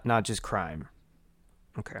 Yeah. Not just crime.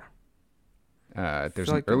 Okay. There's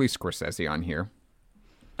an early Scorsese on here.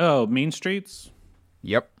 Oh, Mean Streets?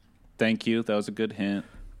 Yep. Thank you. That was a good hint.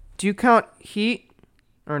 Do you count Heat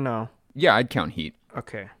or no? Yeah, I'd count Heat.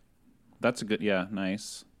 Okay. That's a good, yeah,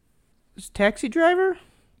 nice. Is Taxi Driver?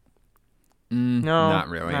 No. Not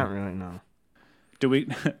really. Not really, no.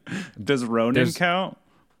 Does Ronin count?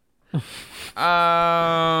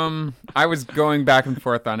 I was going back and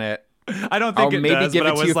forth on it. I don't think I'll maybe does, give but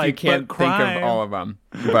it to I you was if you can't think crime. of all of them.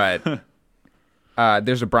 But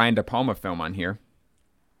there's a Brian De Palma film on here.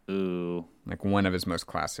 Ooh. Like one of his most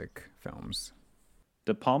classic films.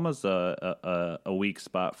 De Palma's a weak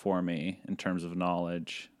spot for me in terms of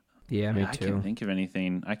knowledge. Yeah, me I too. can't think of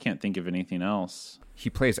anything. I can't think of anything else.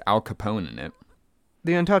 He plays Al Capone in it.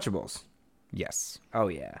 The Untouchables. Yes. Oh,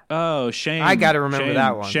 yeah. Oh, shame. I gotta remember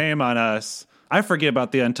that one. Shame on us. I forget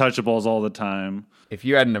about the Untouchables all the time. If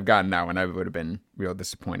you hadn't have gotten that one, I would have been real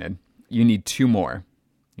disappointed. You need 2 more.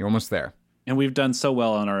 You're almost there. And we've done so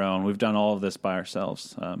well on our own. We've done all of this by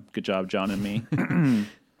ourselves. Good job, John and me.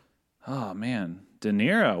 Oh, man. De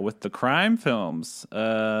Niro with the crime films.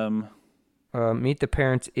 Meet the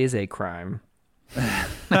Parents is a crime.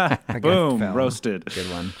 Boom, roasted.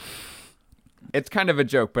 Good one. It's kind of a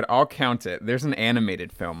joke, but I'll count it. There's an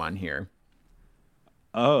animated film on here.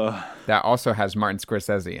 Oh. That also has Martin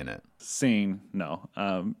Scorsese in it. Scene. No.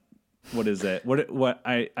 What is it? What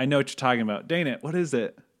I know what you're talking about. Dang it. What is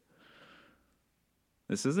it?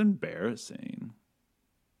 This is embarrassing.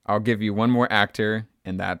 I'll give you one more actor,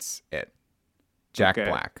 and that's it. Jack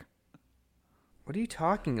Black. What are you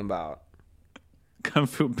talking about? Kung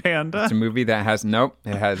Fu Panda? It's a movie that has, it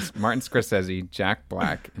has Martin Scorsese, Jack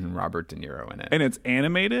Black, and Robert De Niro in it. And it's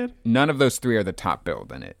animated? None of those 3 are the top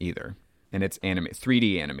billed in it either. And it's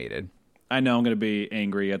 3D animated. I know I'm going to be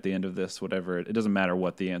angry at the end of this, whatever. It doesn't matter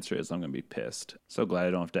what the answer is. I'm going to be pissed. So glad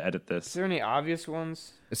I don't have to edit Is this. there any obvious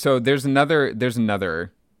ones? So there's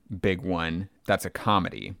another big one that's a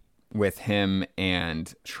comedy with him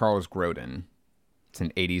and Charles Grodin. It's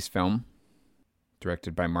an 80s film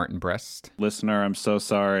directed by Martin Brest. Listener, I'm so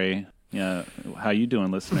sorry. Yeah, how you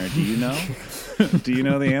doing, listener? Do you know? Do you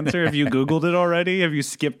know the answer? Have you Googled it already? Have you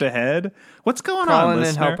skipped ahead? What's going on, listener? Call in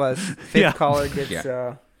and help us. Fifth caller gets...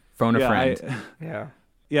 Phone a friend.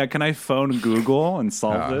 Yeah, can I phone Google and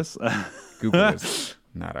solve this? Google is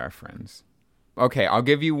not our friends. Okay, I'll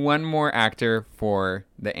give you one more actor for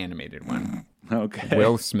the animated one. Okay.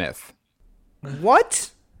 Will Smith.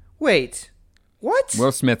 What? Wait. What?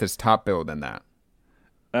 Will Smith is top billed in that.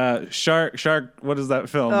 Shark, what is that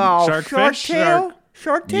film? Oh, Sharkfish?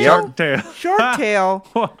 Shark Tale? Shark Tale.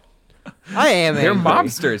 I am They're angry.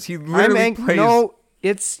 mobsters. He literally plays... No,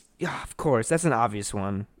 it's... Yeah, of course. That's an obvious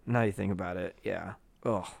one. Now you think about it. Yeah.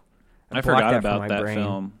 Ugh. I forgot about that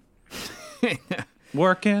film.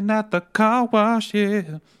 Working at the car wash,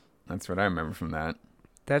 yeah. That's what I remember from that.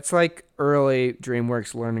 That's like early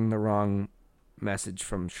DreamWorks learning the wrong message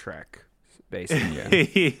from Shrek.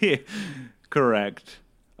 basically. Correct.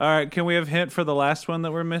 All right, can we have a hint for the last one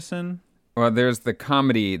that we're missing? Well, there's the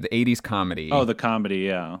comedy, the 80s comedy. Oh, the comedy,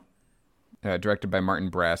 yeah. Directed by Martin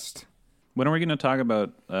Brest. When are we going to talk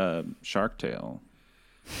about Shark Tale?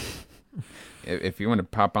 If you want to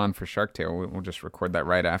pop on for Shark Tale, we'll just record that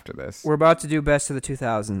right after this. We're about to do Best of the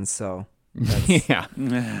 2000s, so yeah,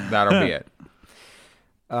 that'll be it.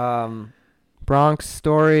 Bronx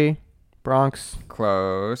Story, Bronx,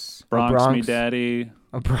 Close. Bronx Me Daddy.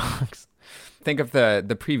 a Bronx, Think of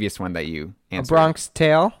the previous one that you a answered. Bronx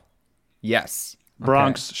Tale. Yes.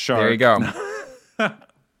 Bronx Shark. There you go.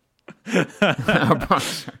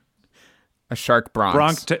 A shark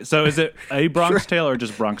Bronx. So is it a Bronx Tale or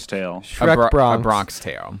just Bronx Tale? Shrek Bronx. A Bronx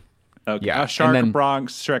Tale. Okay. Yeah, A Shark and then-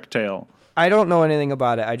 Bronx Shrek Tale. I don't know anything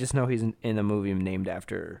about it. I just know he's in a movie named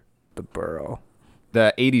after the borough.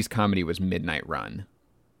 The 80s comedy was Midnight Run.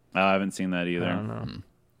 Oh, I haven't seen that either. I don't know.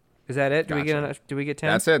 Is that it? Gotcha. Do we get 10?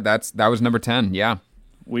 That's it. That was number 10. Yeah.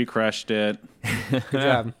 We crushed it. Good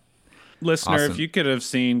job. Listener, Awesome. if you could have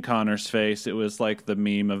seen Connor's face, it was like the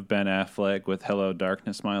meme of Ben Affleck with "Hello,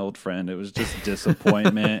 darkness, my old friend." It was just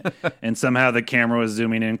disappointment, and somehow the camera was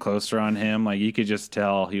zooming in closer on him. Like you could just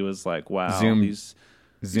tell he was like, "Wow, Zoom these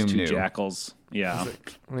two knew. jackals." Yeah,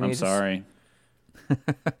 We I'm need to sorry.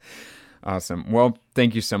 Awesome. Well,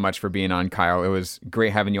 thank you so much for being on, Kyle. It was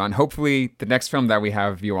great having you on. Hopefully, the next film that we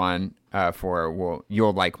have you on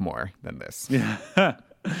you'll like more than this.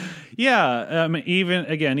 Yeah,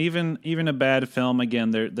 even a bad film.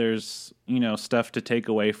 Again, there's stuff to take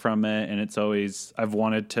away from it, and it's always I've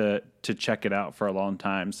wanted to check it out for a long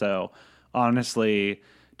time. So honestly,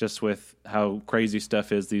 just with how crazy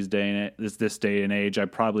stuff is this day and age, I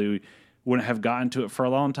probably wouldn't have gotten to it for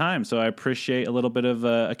a long time. So I appreciate a little bit of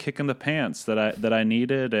a kick in the pants that I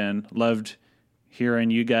needed, and loved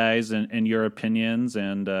hearing you guys and your opinions,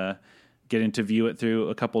 and getting to view it through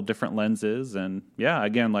a couple different lenses. And yeah,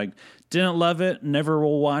 again, like, didn't love it, never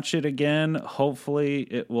will watch it again. Hopefully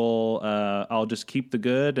it will, I'll just keep the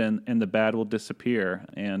good and the bad will disappear,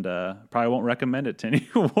 and probably won't recommend it to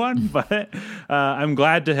anyone, but I'm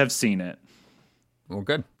glad to have seen it. Well,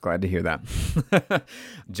 good. Glad to hear that.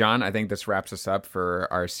 John, I think this wraps us up for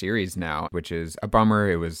our series now, which is a bummer.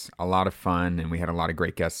 It was a lot of fun, and we had a lot of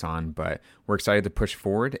great guests on, but we're excited to push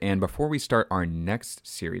forward. And before we start our next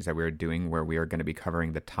series that we're doing, where we are going to be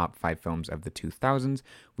covering the top 5 films of the 2000s,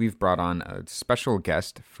 we've brought on a special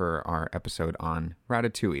guest for our episode on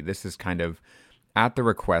Ratatouille. This is kind of at the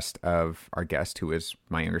request of our guest, who is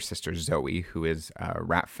my younger sister, Zoe, who is a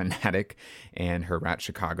rat fanatic, and her Rat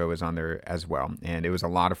Chicago is on there as well. And it was a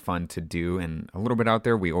lot of fun to do and a little bit out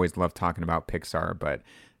there. We always love talking about Pixar, but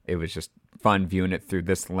it was just fun viewing it through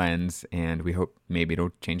this lens, and we hope maybe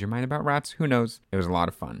it'll change your mind about rats. Who knows? It was a lot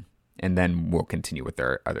of fun. And then we'll continue with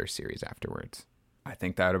our other series afterwards. I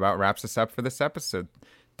think that about wraps us up for this episode.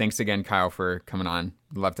 Thanks again, Kyle, for coming on.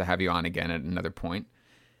 Love to have you on again at another point.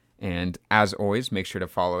 And as always, make sure to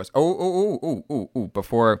follow us.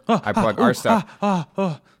 Before I plug our stuff,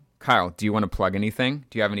 Kyle, do you want to plug anything?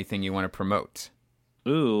 Do you have anything you want to promote?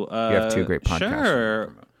 Ooh, You have 2 great podcasts.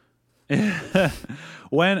 Sure.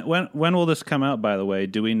 When will this come out, by the way?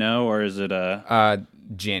 Do we know, or is it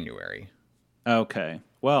January. Okay.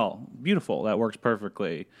 Well, beautiful. That works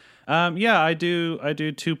perfectly. I do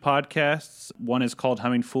 2 podcasts. One is called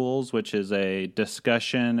Humming Fools, which is a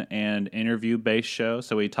discussion and interview-based show.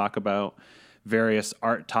 So we talk about various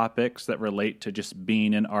art topics that relate to just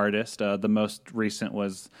being an artist. The most recent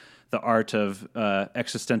was the art of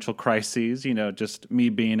existential crises, just me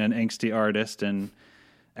being an angsty artist and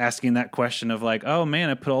asking that question of like, oh man,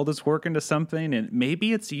 I put all this work into something and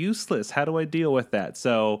maybe it's useless. How do I deal with that?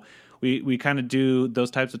 So we kind of do those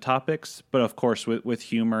types of topics, but of course with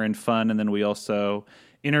humor and fun. And then we also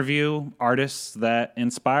interview artists that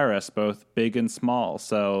inspire us, both big and small.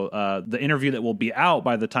 So the interview that will be out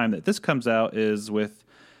by the time that this comes out is with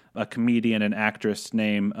a comedian and actress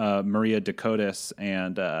named Maria Dakotas.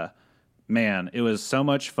 And man, it was so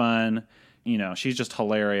much fun. She's just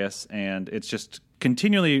hilarious, and it's just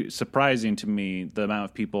continually surprising to me the amount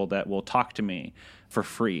of people that will talk to me for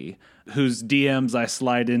free, whose DMs I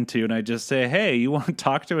slide into, and I just say, hey, you want to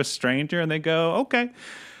talk to a stranger? And they go, okay.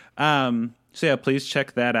 So yeah, please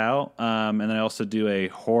check that out. And then I also do a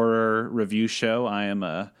horror review show. I am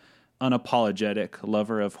a unapologetic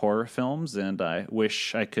lover of horror films, and I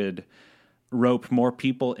wish I could rope more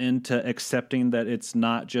people into accepting that it's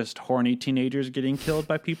not just horny teenagers getting killed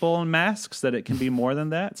by people in masks, that it can be more than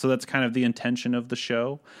that. So that's kind of the intention of the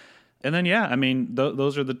show. And then, yeah, I mean,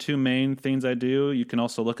 those are the 2 main things I do. You can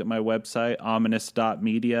also look at my website,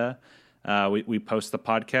 ominous.media. We post the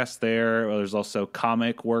podcast there. There's also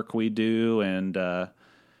comic work we do, and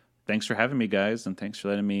thanks for having me, guys, and thanks for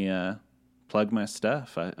letting me plug my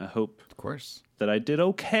stuff. I hope, of course, that I did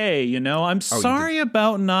okay. You know, I'm sorry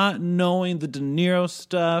about not knowing the De Niro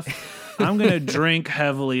stuff. I'm gonna drink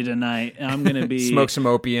heavily tonight. I'm gonna be smoke some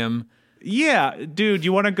opium. Yeah, dude,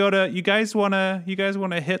 you want to go to? You guys want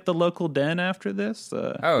to hit the local den after this?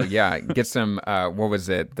 Oh yeah, get some. What was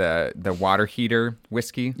it? The water heater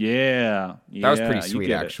whiskey. Yeah, that was pretty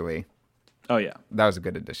sweet, actually. Oh yeah, that was a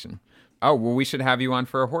good addition. Oh well, we should have you on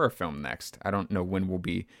for a horror film next. I don't know when we'll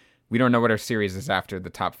be. We don't know what our series is after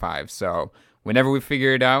the top 5. So whenever we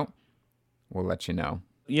figure it out, we'll let you know.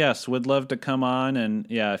 Yes, would love to come on, and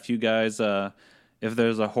yeah, if you guys. If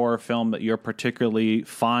there's a horror film that you're particularly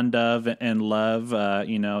fond of and love,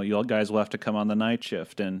 you guys will have to come on the night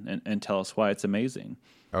shift and tell us why it's amazing.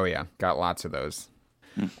 Oh, yeah. Got lots of those.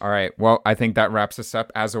 All right. Well, I think that wraps us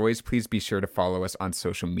up. As always, please be sure to follow us on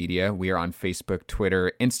social media. We are on Facebook,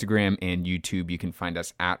 Twitter, Instagram, and YouTube. You can find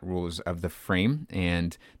us at Rules of the Frame.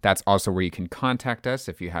 And that's also where you can contact us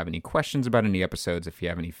if you have any questions about any episodes, if you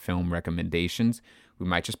have any film recommendations. We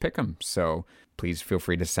might just pick them. So please feel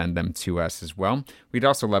free to send them to us as well. We'd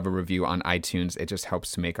also love a review on iTunes. It just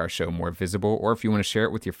helps to make our show more visible. Or if you want to share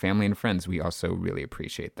it with your family and friends, we also really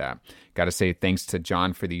appreciate that. Got to say thanks to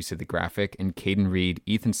John for the use of the graphic, and Caden Reed,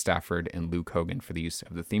 Ethan Stafford, and Luke Hogan for the use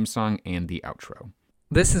of the theme song and the outro.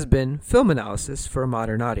 This has been Film Analysis for a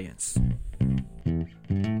Modern Audience.